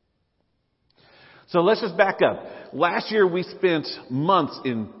 So let's just back up. Last year we spent months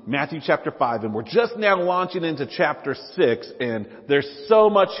in Matthew chapter 5, and we're just now launching into chapter 6, and there's so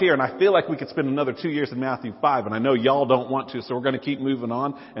much here, and I feel like we could spend another 2 years in Matthew 5, and I know y'all don't want to, so we're going to keep moving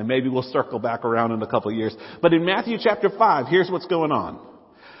on, and maybe we'll circle back around in a couple of years. But in Matthew chapter 5, here's what's going on.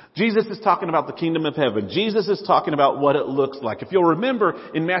 Jesus is talking about the kingdom of heaven. Jesus is talking about what it looks like. If you'll remember,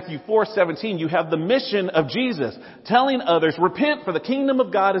 in Matthew 4:17, you have the mission of Jesus telling others, repent for the kingdom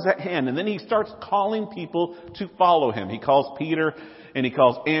of God is at hand. And then he starts calling people to follow him. He calls Peter, and he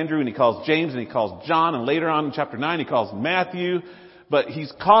calls Andrew, and he calls James, and he calls John, and later on in chapter 9, he calls Matthew. But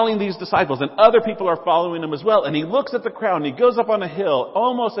he's calling these disciples, and other people are following him as well. And he looks at the crowd, and he goes up on a hill,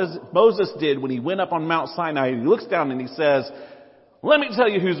 almost as Moses did when he went up on Mount Sinai. And he looks down and he says, let me tell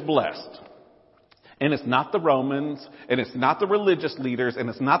you who's blessed. And it's not the Romans, and it's not the religious leaders, and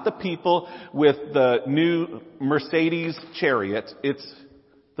it's not the people with the new Mercedes chariot. It's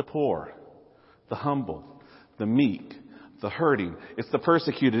the poor, the humble, the meek, the hurting. It's the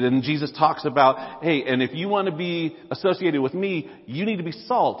persecuted. And Jesus talks about, hey, and if you want to be associated with me, you need to be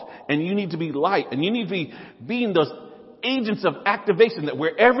salt, and you need to be light, and you need to be being those agents of activation that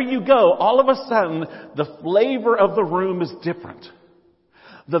wherever you go, all of a sudden, the flavor of the room is different.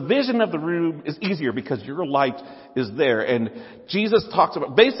 The vision of the room is easier because your light is there. And Jesus talks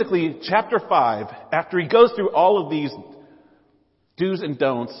about, basically, chapter 5, after he goes through all of these do's and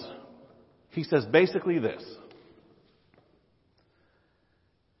don'ts, he says basically this.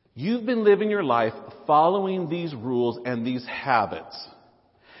 You've been living your life following these rules and these habits.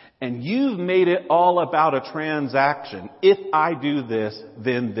 And you've made it all about a transaction. If I do this,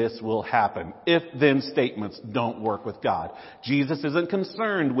 then this will happen. If then statements don't work with God. Jesus isn't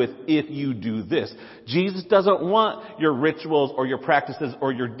concerned with if you do this. Jesus doesn't want your rituals or your practices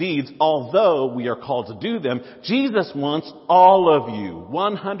or your deeds, although we are called to do them. Jesus wants all of you,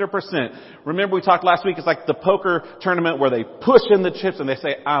 100%. Remember we talked last week, it's like the poker tournament where they push in the chips and they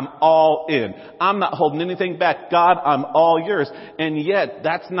say, I'm all in. I'm not holding anything back. God, I'm all yours. And yet,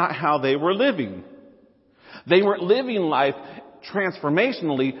 that's not how they were living. They weren't living life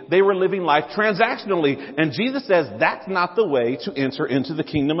transformationally. They were living life transactionally. And Jesus says that's not the way to enter into the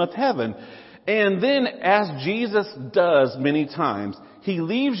kingdom of heaven. And then, as Jesus does many times, he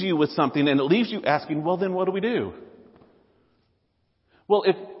leaves you with something, and it leaves you asking, well, then what do we do? Well,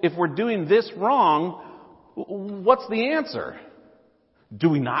 if we're doing this wrong, what's the answer? Do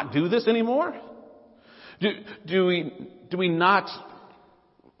we not do this anymore? Do we not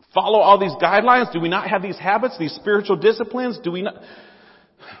follow all these guidelines? Do we not have these habits, these spiritual disciplines? Do we not?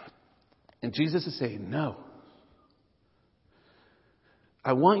 And Jesus is saying, no.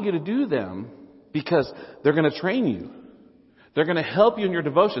 I want you to do them because they're going to train you. They're going to help you in your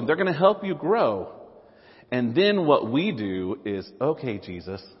devotion. They're going to help you grow. And then what we do is, okay,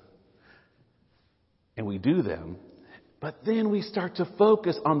 Jesus, and we do them. But then we start to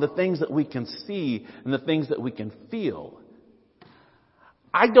focus on the things that we can see and the things that we can feel.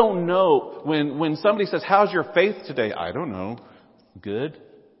 I don't know when somebody says, how's your faith today? I don't know. Good.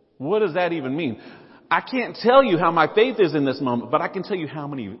 What does that even mean? I can't tell you how my faith is in this moment, but I can tell you how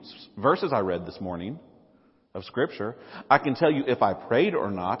many verses I read this morning of Scripture. I can tell you if I prayed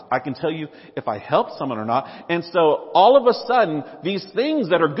or not. I can tell you if I helped someone or not. And so all of a sudden, these things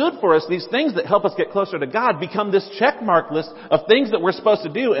that are good for us, these things that help us get closer to God, become this check mark list of things that we're supposed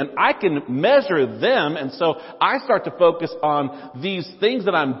to do. And I can measure them. And so I start to focus on these things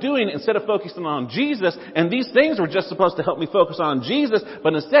that I'm doing instead of focusing on Jesus. And these things were just supposed to help me focus on Jesus.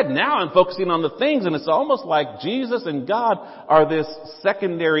 But instead, now I'm focusing on the things. And it's almost like Jesus and God are this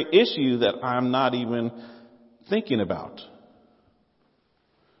secondary issue that I'm not even thinking about.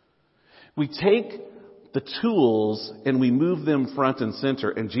 We take the tools and we move them front and center.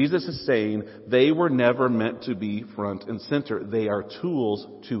 And Jesus is saying they were never meant to be front and center. They are tools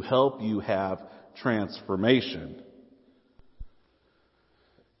to help you have transformation.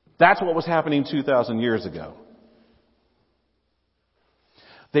 That's what was happening 2,000 years ago.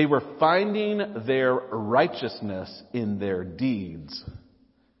 They were finding their righteousness in their deeds,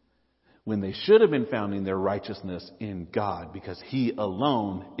 when they should have been finding their righteousness in God, because He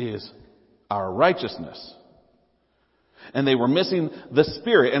alone is our righteousness. And they were missing the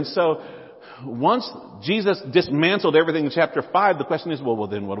Spirit. And so once Jesus dismantled everything in chapter 5, the question is, well,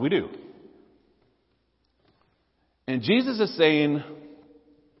 then what do we do? And Jesus is saying,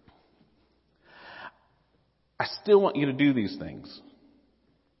 I still want you to do these things.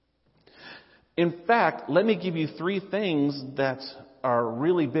 In fact, let me give you 3 things that are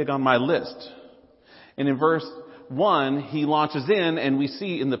really big on my list. And in verse 1, he launches in, and we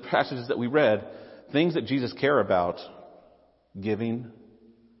see in the passages that we read, things that Jesus cares about: giving,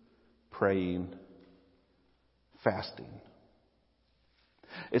 praying, fasting.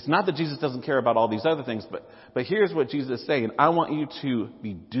 It's not that Jesus doesn't care about all these other things, but here's what Jesus is saying. I want you to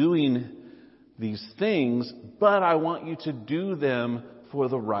be doing these things, but I want you to do them for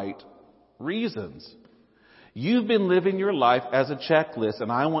the right reasons. You've been living your life as a checklist,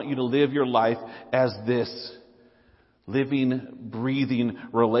 and I want you to live your life as this living, breathing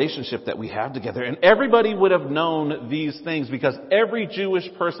relationship that we have together. And everybody would have known these things because every Jewish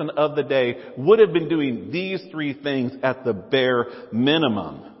person of the day would have been doing these three things at the bare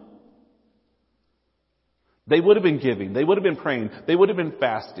minimum. They would have been giving. They would have been praying. They would have been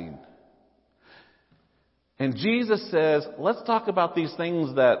fasting. And Jesus says, let's talk about these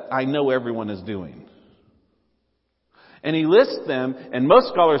things that I know everyone is doing. And he lists them, and most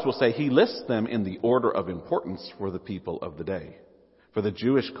scholars will say he lists them in the order of importance for the people of the day. For the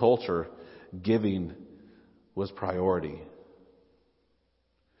Jewish culture, giving was priority.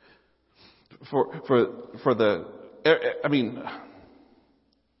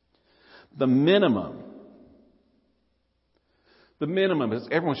 The minimum is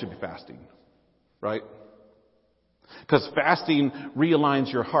everyone should be fasting, right? Because fasting realigns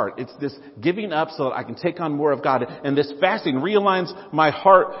your heart. It's this giving up so that I can take on more of God. And this fasting realigns my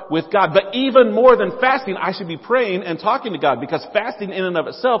heart with God. But even more than fasting, I should be praying and talking to God. Because fasting in and of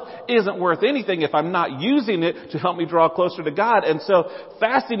itself isn't worth anything if I'm not using it to help me draw closer to God. And so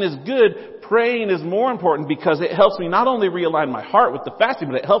fasting is good. Praying is more important because it helps me not only realign my heart with the fasting,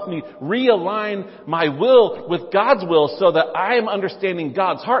 but it helps me realign my will with God's will so that I am understanding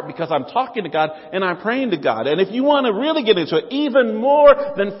God's heart because I'm talking to God and I'm praying to God. And if you want to really get into it, even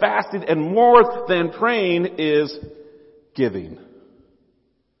more than fasting and more than praying is giving.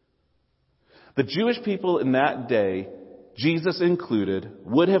 The Jewish people in that day, Jesus included,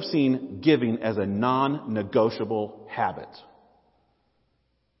 would have seen giving as a non-negotiable habit.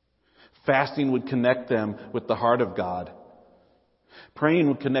 Fasting would connect them with the heart of God. Praying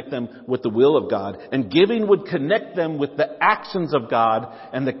would connect them with the will of God. And giving would connect them with the actions of God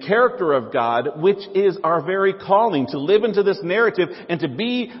and the character of God, which is our very calling to live into this narrative and to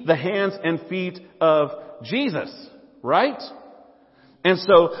be the hands and feet of Jesus. Right? And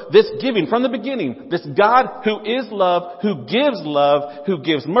so this giving from the beginning, this God who is love, who gives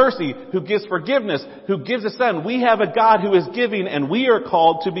mercy, who gives forgiveness, who gives a son. We have a God who is giving and we are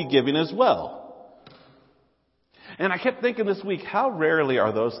called to be giving as well. And I kept thinking this week, how rarely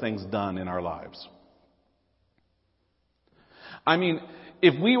are those things done in our lives? I mean,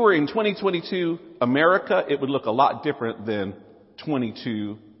 if we were in 2022 America, it would look a lot different than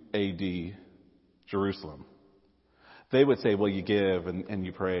 22 AD Jerusalem. They would say, well, you give and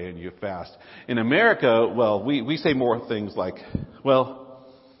you pray and you fast. In America, well, we say more things like, well,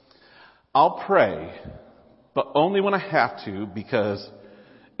 I'll pray, but only when I have to because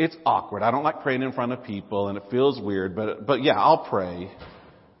it's awkward. I don't like praying in front of people and it feels weird, but yeah, I'll pray.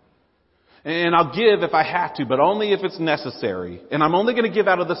 And I'll give if I have to, but only if it's necessary. And I'm only going to give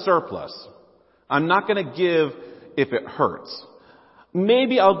out of the surplus. I'm not going to give if it hurts.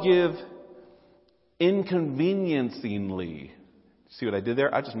 Maybe I'll give inconveniencingly. See what I did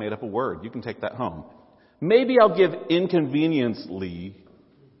there? I just made up a word. You can take that home. Maybe I'll give inconveniencingly.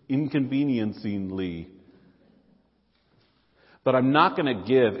 But I'm not going to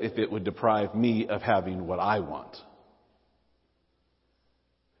give if it would deprive me of having what I want.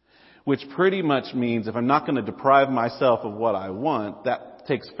 Which pretty much means if I'm not going to deprive myself of what I want, that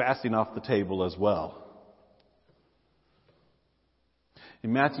takes fasting off the table as well.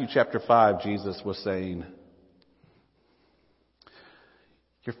 In Matthew chapter 5, Jesus was saying,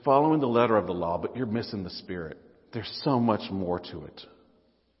 you're following the letter of the law, but you're missing the spirit. There's so much more to it.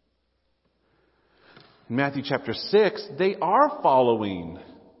 In Matthew chapter 6, they are following.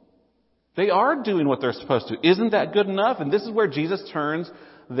 They are doing what they're supposed to. Isn't that good enough? And this is where Jesus turns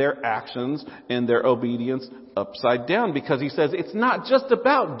their actions and their obedience upside down because he says it's not just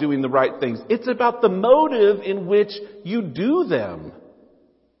about doing the right things. It's about the motive in which you do them.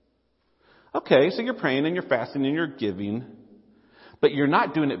 Okay, so you're praying and you're fasting and you're giving, but you're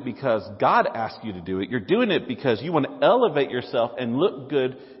not doing it because God asked you to do it. You're doing it because you want to elevate yourself and look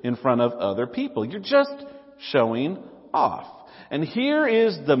good in front of other people. You're just showing off. And here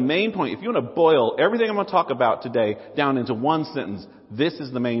is the main point. If you want to boil everything I'm going to talk about today down into one sentence, this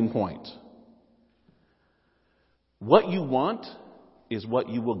is the main point. What you want is what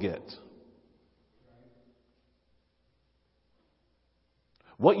you will get.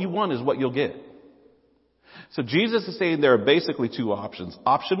 What you want is what you'll get. So Jesus is saying there are basically two options.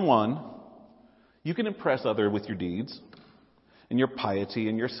 Option one, you can impress others with your deeds. and your piety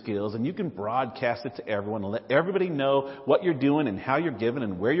and your skills, and you can broadcast it to everyone and let everybody know what you're doing and how you're giving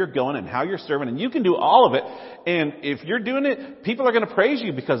and where you're going and how you're serving, and you can do all of it. And if you're doing it, people are going to praise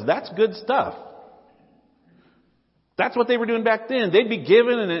you because that's good stuff. That's what they were doing back then. They'd be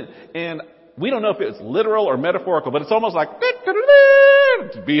giving, and we don't know if it's literal or metaphorical, but it's almost like,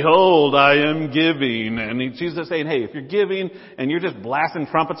 behold, I am giving. And Jesus is saying, hey, if you're giving and you're just blasting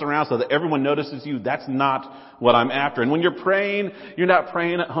trumpets around so that everyone notices you, that's not what I'm after. And when you're praying, you're not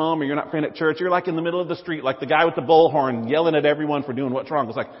praying at home or you're not praying at church. You're like in the middle of the street, like the guy with the bullhorn yelling at everyone for doing what's wrong.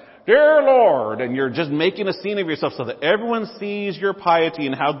 It's like, dear Lord, and you're just making a scene of yourself so that everyone sees your piety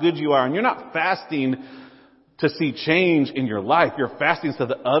and how good you are. And you're not fasting to see change in your life. You're fasting so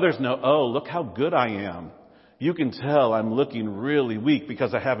that others know, oh, look how good I am. You can tell I'm looking really weak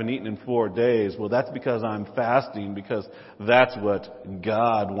because I haven't eaten in 4 days. Well, that's because I'm fasting, because that's what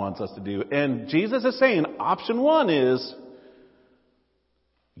God wants us to do. And Jesus is saying option one is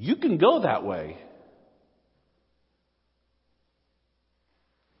you can go that way.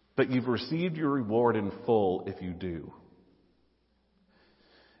 But you've received your reward in full if you do.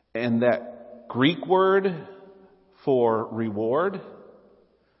 And that Greek word for reward,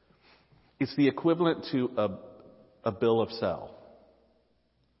 it's the equivalent to a bill of sale.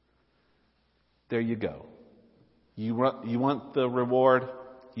 There you go. You want the reward?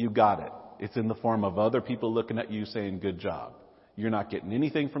 You got it. It's in the form of other people looking at you saying, good job. You're not getting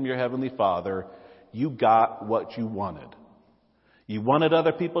anything from your Heavenly Father. You got what you wanted. You wanted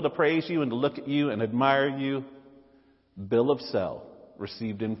other people to praise you and to look at you and admire you. Bill of sale,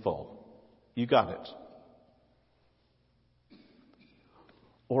 received in full. You got it.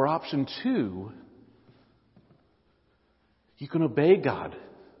 Or option two, you can obey God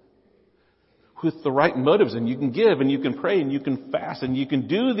with the right motives, and you can give and you can pray and you can fast and you can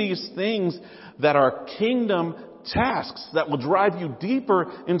do these things that are kingdom tasks that will drive you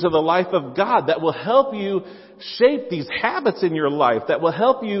deeper into the life of God, that will help you shape these habits in your life, that will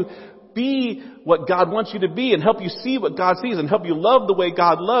help you be what God wants you to be and help you see what God sees and help you love the way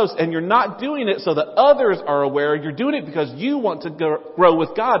God loves. And you're not doing it so that others are aware. You're doing it because you want to grow with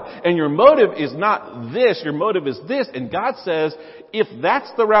God. And your motive is not this. Your motive is this. And God says, if that's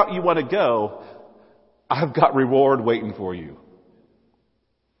the route you want to go, I've got reward waiting for you.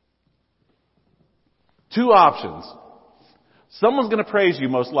 Two options. Someone's going to praise you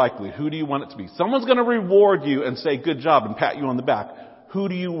most likely. Who do you want it to be? Someone's going to reward you and say, good job, and pat you on the back. Who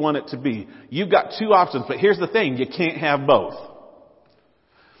do you want it to be? You've got two options, but here's the thing. You can't have both.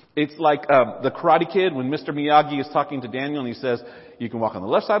 It's like the Karate Kid when Mr. Miyagi is talking to Daniel and he says, you can walk on the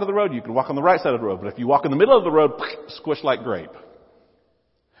left side of the road, you can walk on the right side of the road, but if you walk in the middle of the road, squish like grape.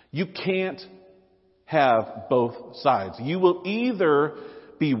 You can't have both sides. You will either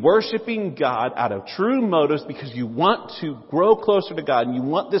be worshiping God out of true motives because you want to grow closer to God and you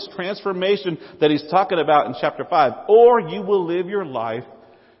want this transformation that he's talking about in chapter 5, or you will live your life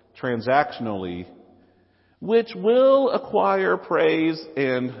transactionally, which will acquire praise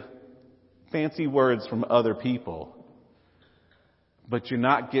and fancy words from other people, but you're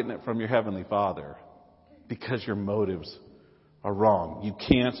not getting it from your Heavenly Father because your motives are wrong. You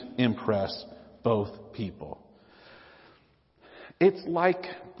can't impress both people. It's like,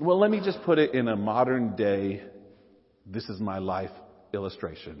 well, let me just put it in a modern day, this is my life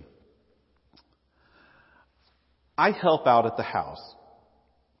illustration. I help out at the house,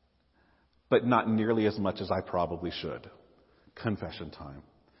 but not nearly as much as I probably should. Confession time.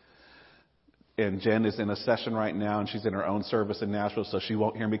 And Jen is in a session right now, and she's in her own service in Nashville, so she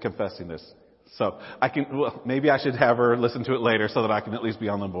won't hear me confessing this. So maybe I should have her listen to it later so that I can at least be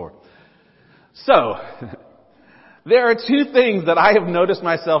on the board. So, there are two things that I have noticed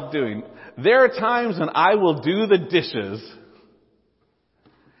myself doing. There are times when I will do the dishes,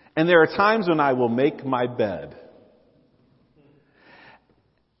 and there are times when I will make my bed.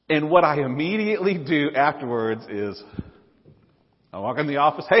 And what I immediately do afterwards is, I walk in the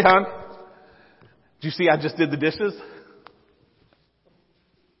office, hey hon, did you see I just did the dishes?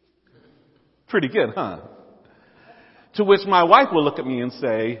 Pretty good, huh? To which my wife will look at me and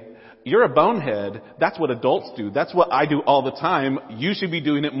say, you're a bonehead. That's what adults do. That's what I do all the time. You should be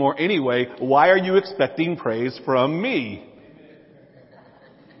doing it more anyway. Why are you expecting praise from me?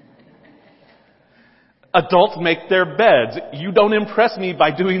 Adults make their beds. You don't impress me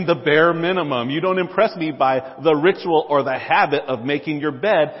by doing the bare minimum. You don't impress me by the ritual or the habit of making your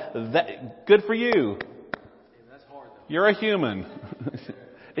bed. Good for you. You're a human.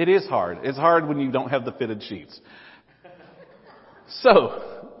 It is hard. It's hard when you don't have the fitted sheets. So,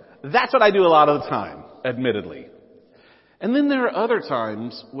 that's what I do a lot of the time, admittedly. And then there are other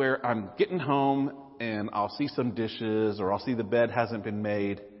times where I'm getting home and I'll see some dishes, or I'll see the bed hasn't been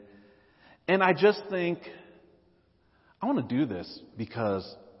made. And I just think, I want to do this because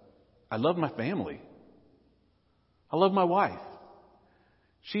I love my family. I love my wife.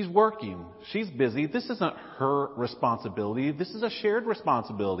 She's working. She's busy. This isn't her responsibility. This is a shared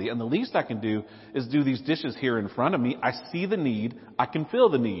responsibility. And the least I can do is do these dishes here in front of me. I see the need. I can feel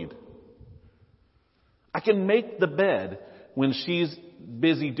the need. I can make the bed when she's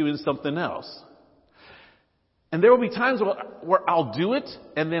busy doing something else. And there will be times where I'll do it,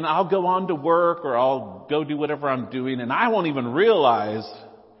 and then I'll go on to work, or I'll go do whatever I'm doing, and I won't even realize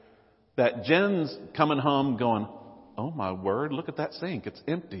that Jen's coming home going, oh my word, look at that sink. It's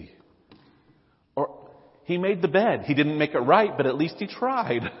empty. Or he made the bed. He didn't make it right, but at least he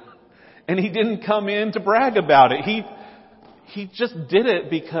tried. And he didn't come in to brag about it. He just did it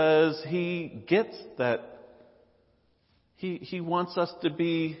because he gets that he wants us to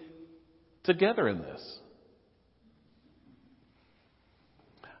be together in this.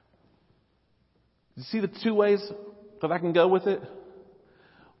 You see the two ways that I can go with it?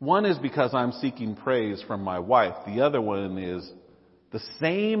 One is because I'm seeking praise from my wife. The other one is the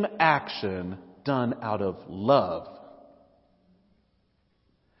same action done out of love.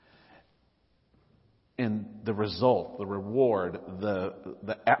 And the result, the reward,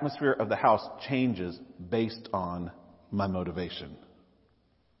 the atmosphere of the house changes based on my motivation.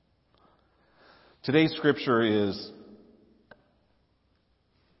 Today's scripture is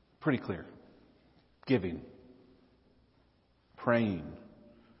pretty clear. Giving, praying,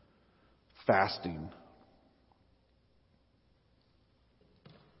 fasting.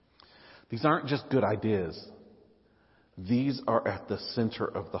 These aren't just good ideas. These are at the center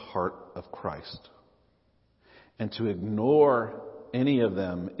of the heart of Christ. And to ignore any of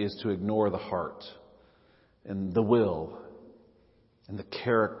them is to ignore the heart and the will and the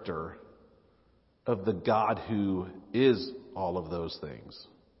character of the God who is all of those things,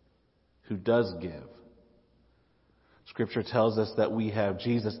 who does give. Scripture tells us that we have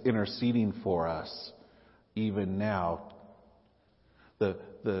Jesus interceding for us even now.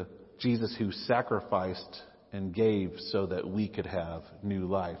 The Jesus who sacrificed and gave so that we could have new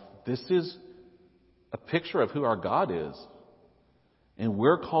life. This is a picture of who our God is. And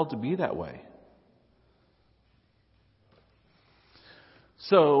we're called to be that way.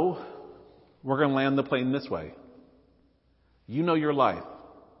 So, we're going to land the plane this way. You know your life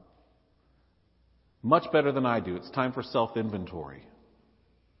much better than I do. It's time for self-inventory.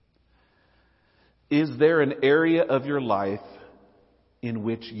 Is there an area of your life in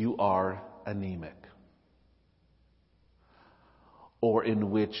which you are anemic? Or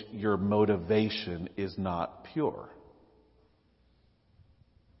in which your motivation is not pure?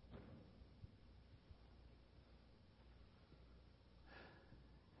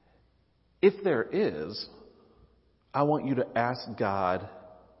 If there is, I want you to ask God,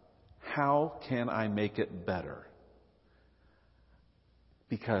 how can I make it better?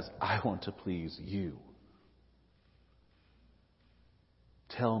 Because I want to please you.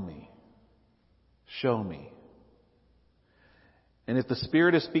 Tell me. Show me. And if the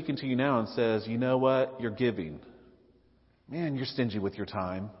Spirit is speaking to you now and says, you know what, you're giving. Man, you're stingy with your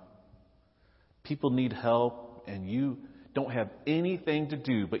time. People need help and you don't have anything to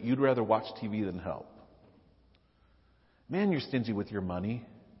do, but you'd rather watch TV than help. Man, you're stingy with your money.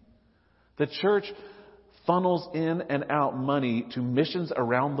 The church funnels in and out money to missions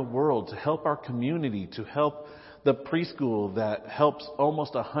around the world to help our community, to help the preschool that helps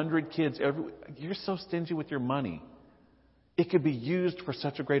almost 100 kids every week. You're so stingy with your money. It could be used for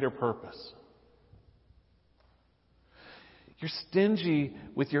such a greater purpose. You're stingy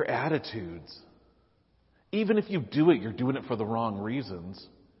with your attitudes. Even if you do it, you're doing it for the wrong reasons.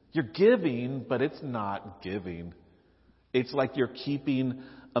 You're giving, but it's not giving. It's like you're keeping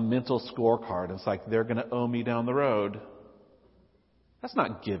a mental scorecard. It's like they're going to owe me down the road. That's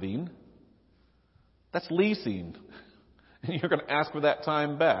not giving. That's leasing. And you're going to ask for that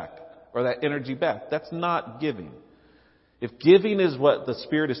time back or that energy back. That's not giving. If giving is what the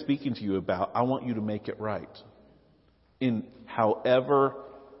Spirit is speaking to you about, I want you to make it right. In however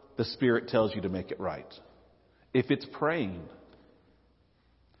the Spirit tells you to make it right. If it's praying,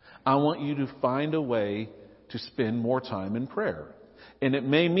 I want you to find a way to spend more time in prayer. And it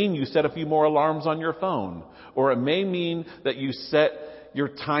may mean you set a few more alarms on your phone. Or it may mean that you set your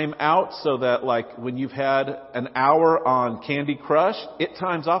time out so that like when you've had an hour on Candy Crush, it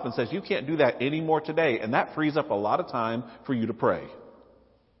times off and says you can't do that anymore today. And that frees up a lot of time for you to pray.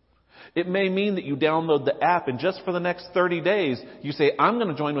 It may mean that you download the app and just for the next 30 days, you say, I'm going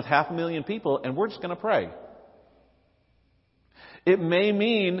to join with 500,000 people and we're just going to pray. It may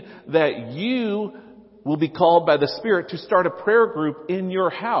mean that you will be called by the Spirit to start a prayer group in your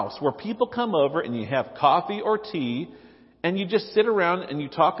house where people come over and you have coffee or tea and you just sit around and you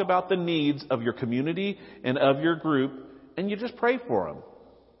talk about the needs of your community and of your group and you just pray for them.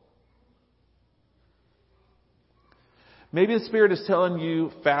 Maybe the Spirit is telling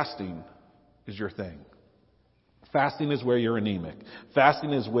you fasting is your thing. Fasting is where you're anemic.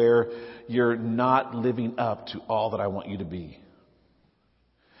 Fasting is where you're not living up to all that I want you to be.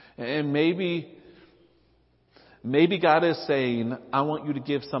 And maybe God is saying, I want you to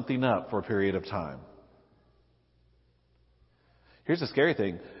give something up for a period of time. Here's the scary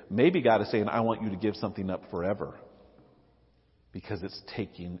thing. Maybe God is saying, I want you to give something up forever because it's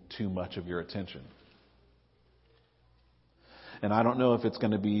taking too much of your attention. And I don't know if it's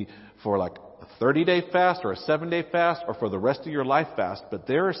going to be for like a 30-day fast or a 7-day fast or for the rest of your life fast, but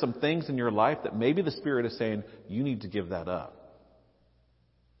there are some things in your life that maybe the Spirit is saying, you need to give that up.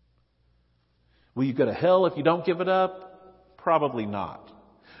 Will you go to hell if you don't give it up? Probably not.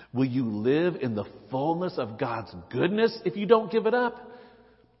 Will you live in the fullness of God's goodness if you don't give it up?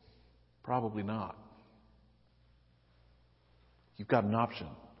 Probably not. You've got an option.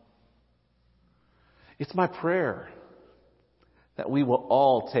 It's my prayer that we will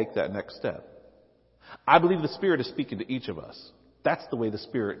all take that next step. I believe the Spirit is speaking to each of us. That's the way the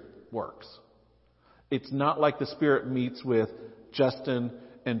Spirit works. It's not like the Spirit meets with Justin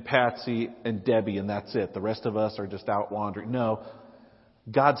and Patsy and Debbie and that's it. The rest of us are just out wandering. No,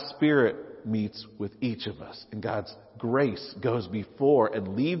 God's Spirit meets with each of us. And God's grace goes before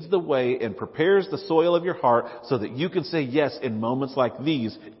and leads the way and prepares the soil of your heart so that you can say yes in moments like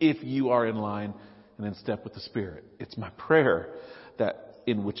these if you are in line and in step with the Spirit. It's my prayer that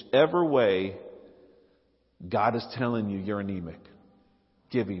in whichever way God is telling you you're anemic,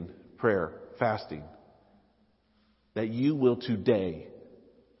 giving, prayer, fasting, that you will today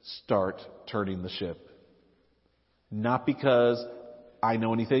start turning the ship. Not because I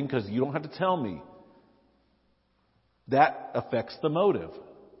know anything, because you don't have to tell me. That affects the motive.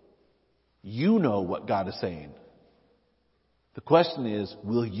 You know what God is saying. The question is,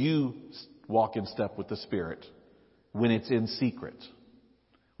 will you walk in step with the Spirit when it's in secret?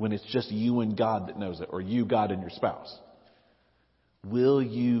 When it's just you and God that knows it, or you, God, and your spouse? Will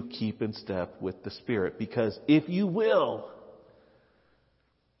you keep in step with the Spirit? Because if you will,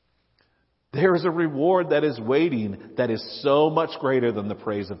 there is a reward that is waiting that is so much greater than the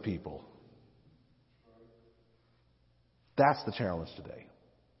praise of people. That's the challenge today.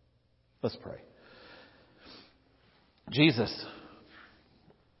 Let's pray. Jesus,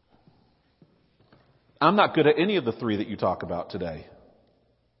 I'm not good at any of the three that you talk about today.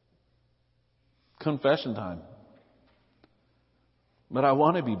 Confession time. But I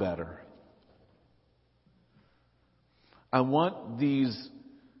want to be better. I want these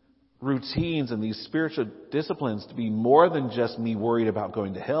routines and these spiritual disciplines to be more than just me worried about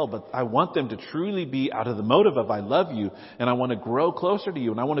going to hell, but I want them to truly be out of the motive of I love you and I want to grow closer to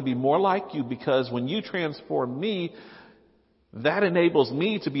you and I want to be more like you, because when you transform me, that enables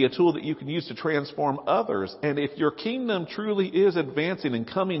me to be a tool that you can use to transform others. And if your kingdom truly is advancing and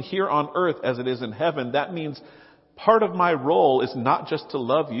coming here on earth as it is in heaven, that means part of my role is not just to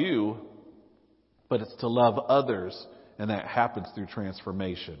love you, but it's to love others, and that happens through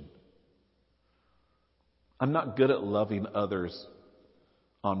transformation. I'm not good at loving others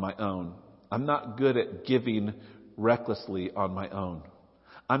on my own. I'm not good at giving recklessly on my own.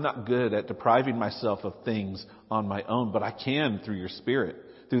 I'm not good at depriving myself of things on my own, but I can through your Spirit,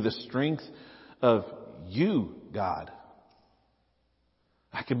 through the strength of you, God.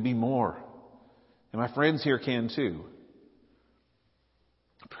 I can be more. And my friends here can too.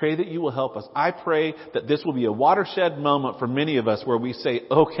 Pray that you will help us. I pray that this will be a watershed moment for many of us where we say,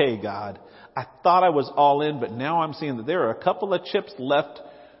 okay, God, I thought I was all in, but now I'm seeing that there are a couple of chips left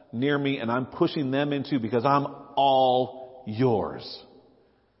near me and I'm pushing them into because I'm all yours.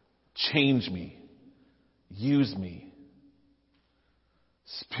 Change me. Use me.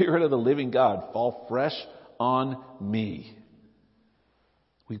 Spirit of the living God, fall fresh on me.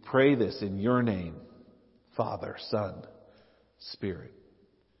 We pray this in your name, Father, Son, Spirit.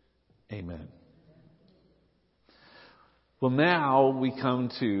 Amen. Well, now we come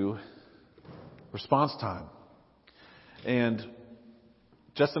to response time. And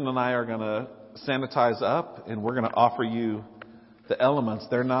Justin and I are going to sanitize up and we're going to offer you the elements.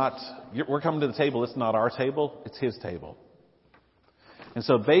 We're coming to the table. It's not our table. It's his table. And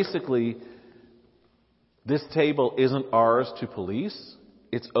so basically, this table isn't ours to police.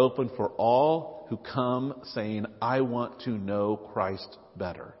 It's open for all who come saying, I want to know Christ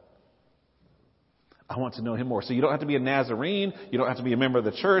better. I want to know him more. So you don't have to be a Nazarene. You don't have to be a member of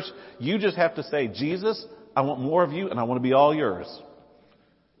the church. You just have to say, Jesus, I want more of you and I want to be all yours.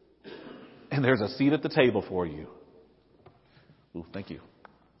 And there's a seat at the table for you. Ooh, thank you.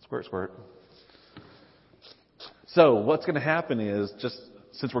 Squirt, squirt. So what's going to happen is, just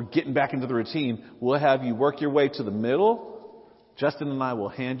since we're getting back into the routine, we'll have you work your way to the middle. Justin and I will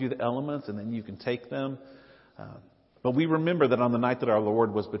hand you the elements, and then you can take them. But we remember that on the night that our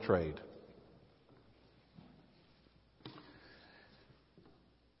Lord was betrayed,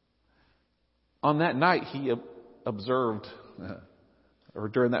 on that night he observed, or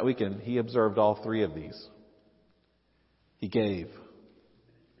during that weekend, he observed all three of these. He gave.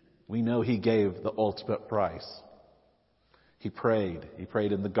 We know he gave the ultimate price. He prayed. He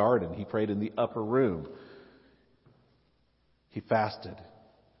prayed in the garden. He prayed in the upper room. He fasted.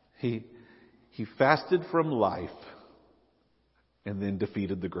 He fasted from life and then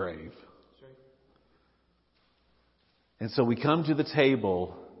defeated the grave. And so we come to the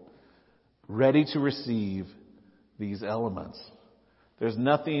table ready to receive these elements. There's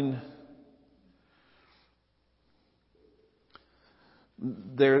nothing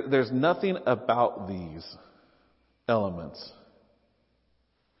about these elements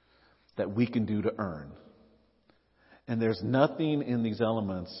that we can do to earn. And there's nothing in these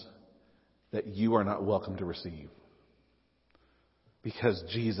elements that you are not welcome to receive. Because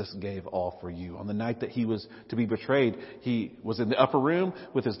Jesus gave all for you. On the night that he was to be betrayed, he was in the upper room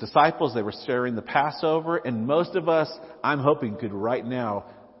with his disciples. They were sharing the Passover. And most of us, I'm hoping, could right now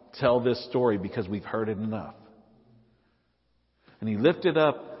tell this story because we've heard it enough. And he lifted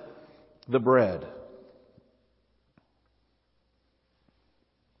up the bread.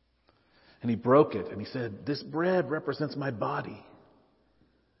 And he broke it. And he said, "This bread represents my body,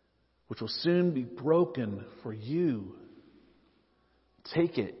 which will soon be broken for you.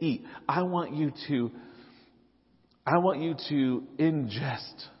 Take it, eat. I want you to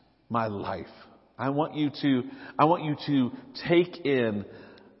ingest my life. I want you to take in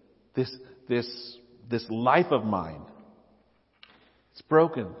this life of mine. It's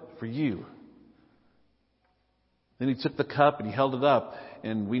broken for you." Then he took the cup and he held it up,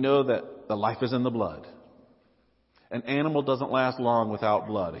 and we know that the life is in the blood. An animal doesn't last long without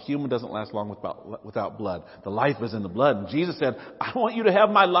blood. A human doesn't last long without blood. The life is in the blood. And Jesus said, "I want you to have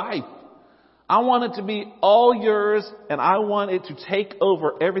my life. I want it to be all yours, and I want it to take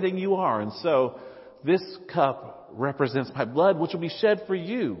over everything you are. And so this cup represents my blood, which will be shed for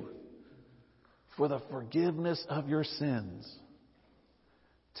you for the forgiveness of your sins.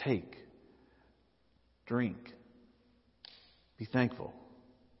 Take, drink, be thankful."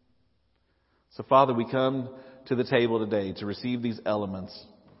 So, Father, we come to the table today to receive these elements.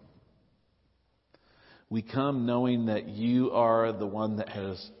 We come knowing that you are the one that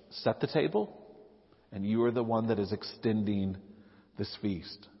has set the table, and you are the one that is extending this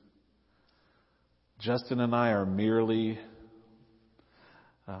feast. Justin and I are merely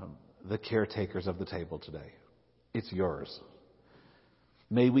the caretakers of the table today. It's yours.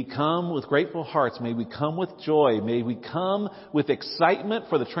 May we come with grateful hearts. May we come with joy. May we come with excitement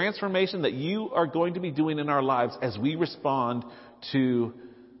for the transformation that you are going to be doing in our lives as we respond to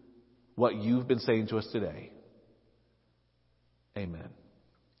what you've been saying to us today. Amen.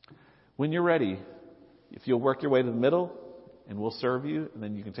 When you're ready, if you'll work your way to the middle, and we'll serve you, and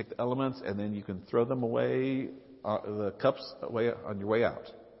then you can take the elements, and then you can throw them away, the cups away on your way out.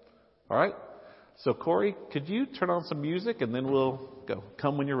 All right? So, Corey, could you turn on some music, and then we'll go.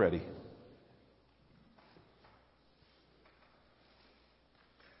 Come when you're ready.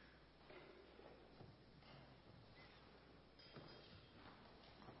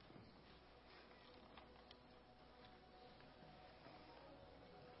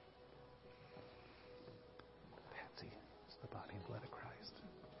 Patsy, it's the body and blood of Christ,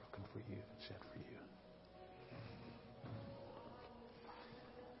 broken for you and shed for you.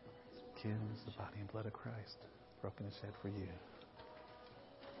 Kim, it's the body and blood of Christ, broken and shed for you.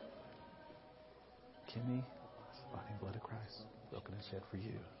 Kimmy, it's the body and blood of Christ, broken and shed for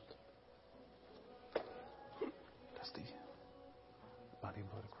you. Dusty, the body and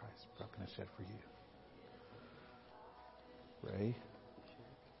blood of Christ, broken and shed for you. Ray,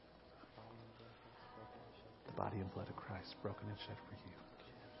 the body and blood of Christ, broken and shed for you.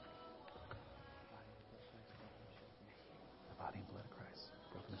 The body and blood of Christ,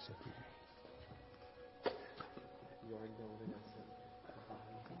 broken and shed for you.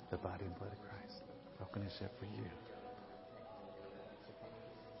 The body and blood of Christ, broken and shed for you.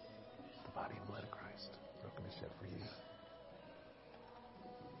 The body and blood of Christ, broken and shed for you.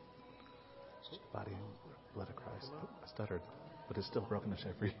 The body and blood of Christ. I stuttered, but it's still broken and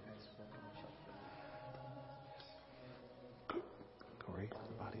shed for you.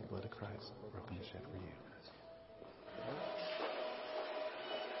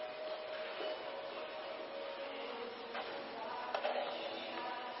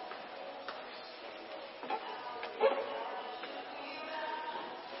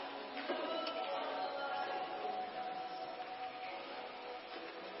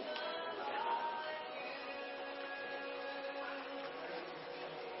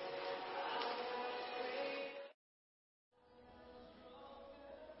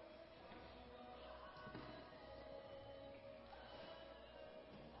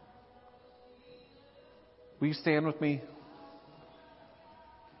 Will you stand with me?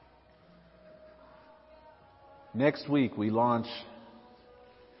 Next week we launch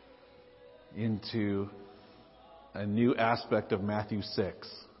into a new aspect of Matthew 6.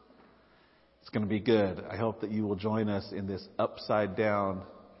 It's going to be good. I hope that you will join us in this upside down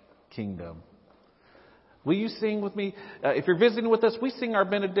kingdom. Will you sing with me? If you're visiting with us, we sing our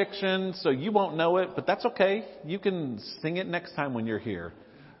benediction, so you won't know it, but that's okay. You can sing it next time when you're here.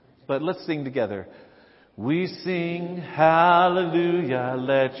 But let's sing together. We sing, hallelujah,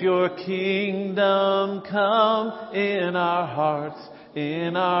 let your kingdom come in our hearts,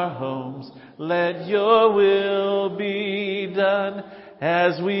 in our homes. Let your will be done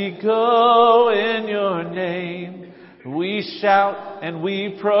as we go in your name. We shout and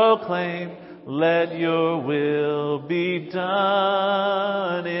we proclaim, let your will be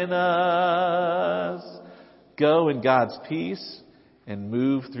done in us. Go in God's peace and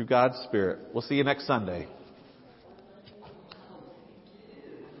move through God's Spirit. We'll see you next Sunday.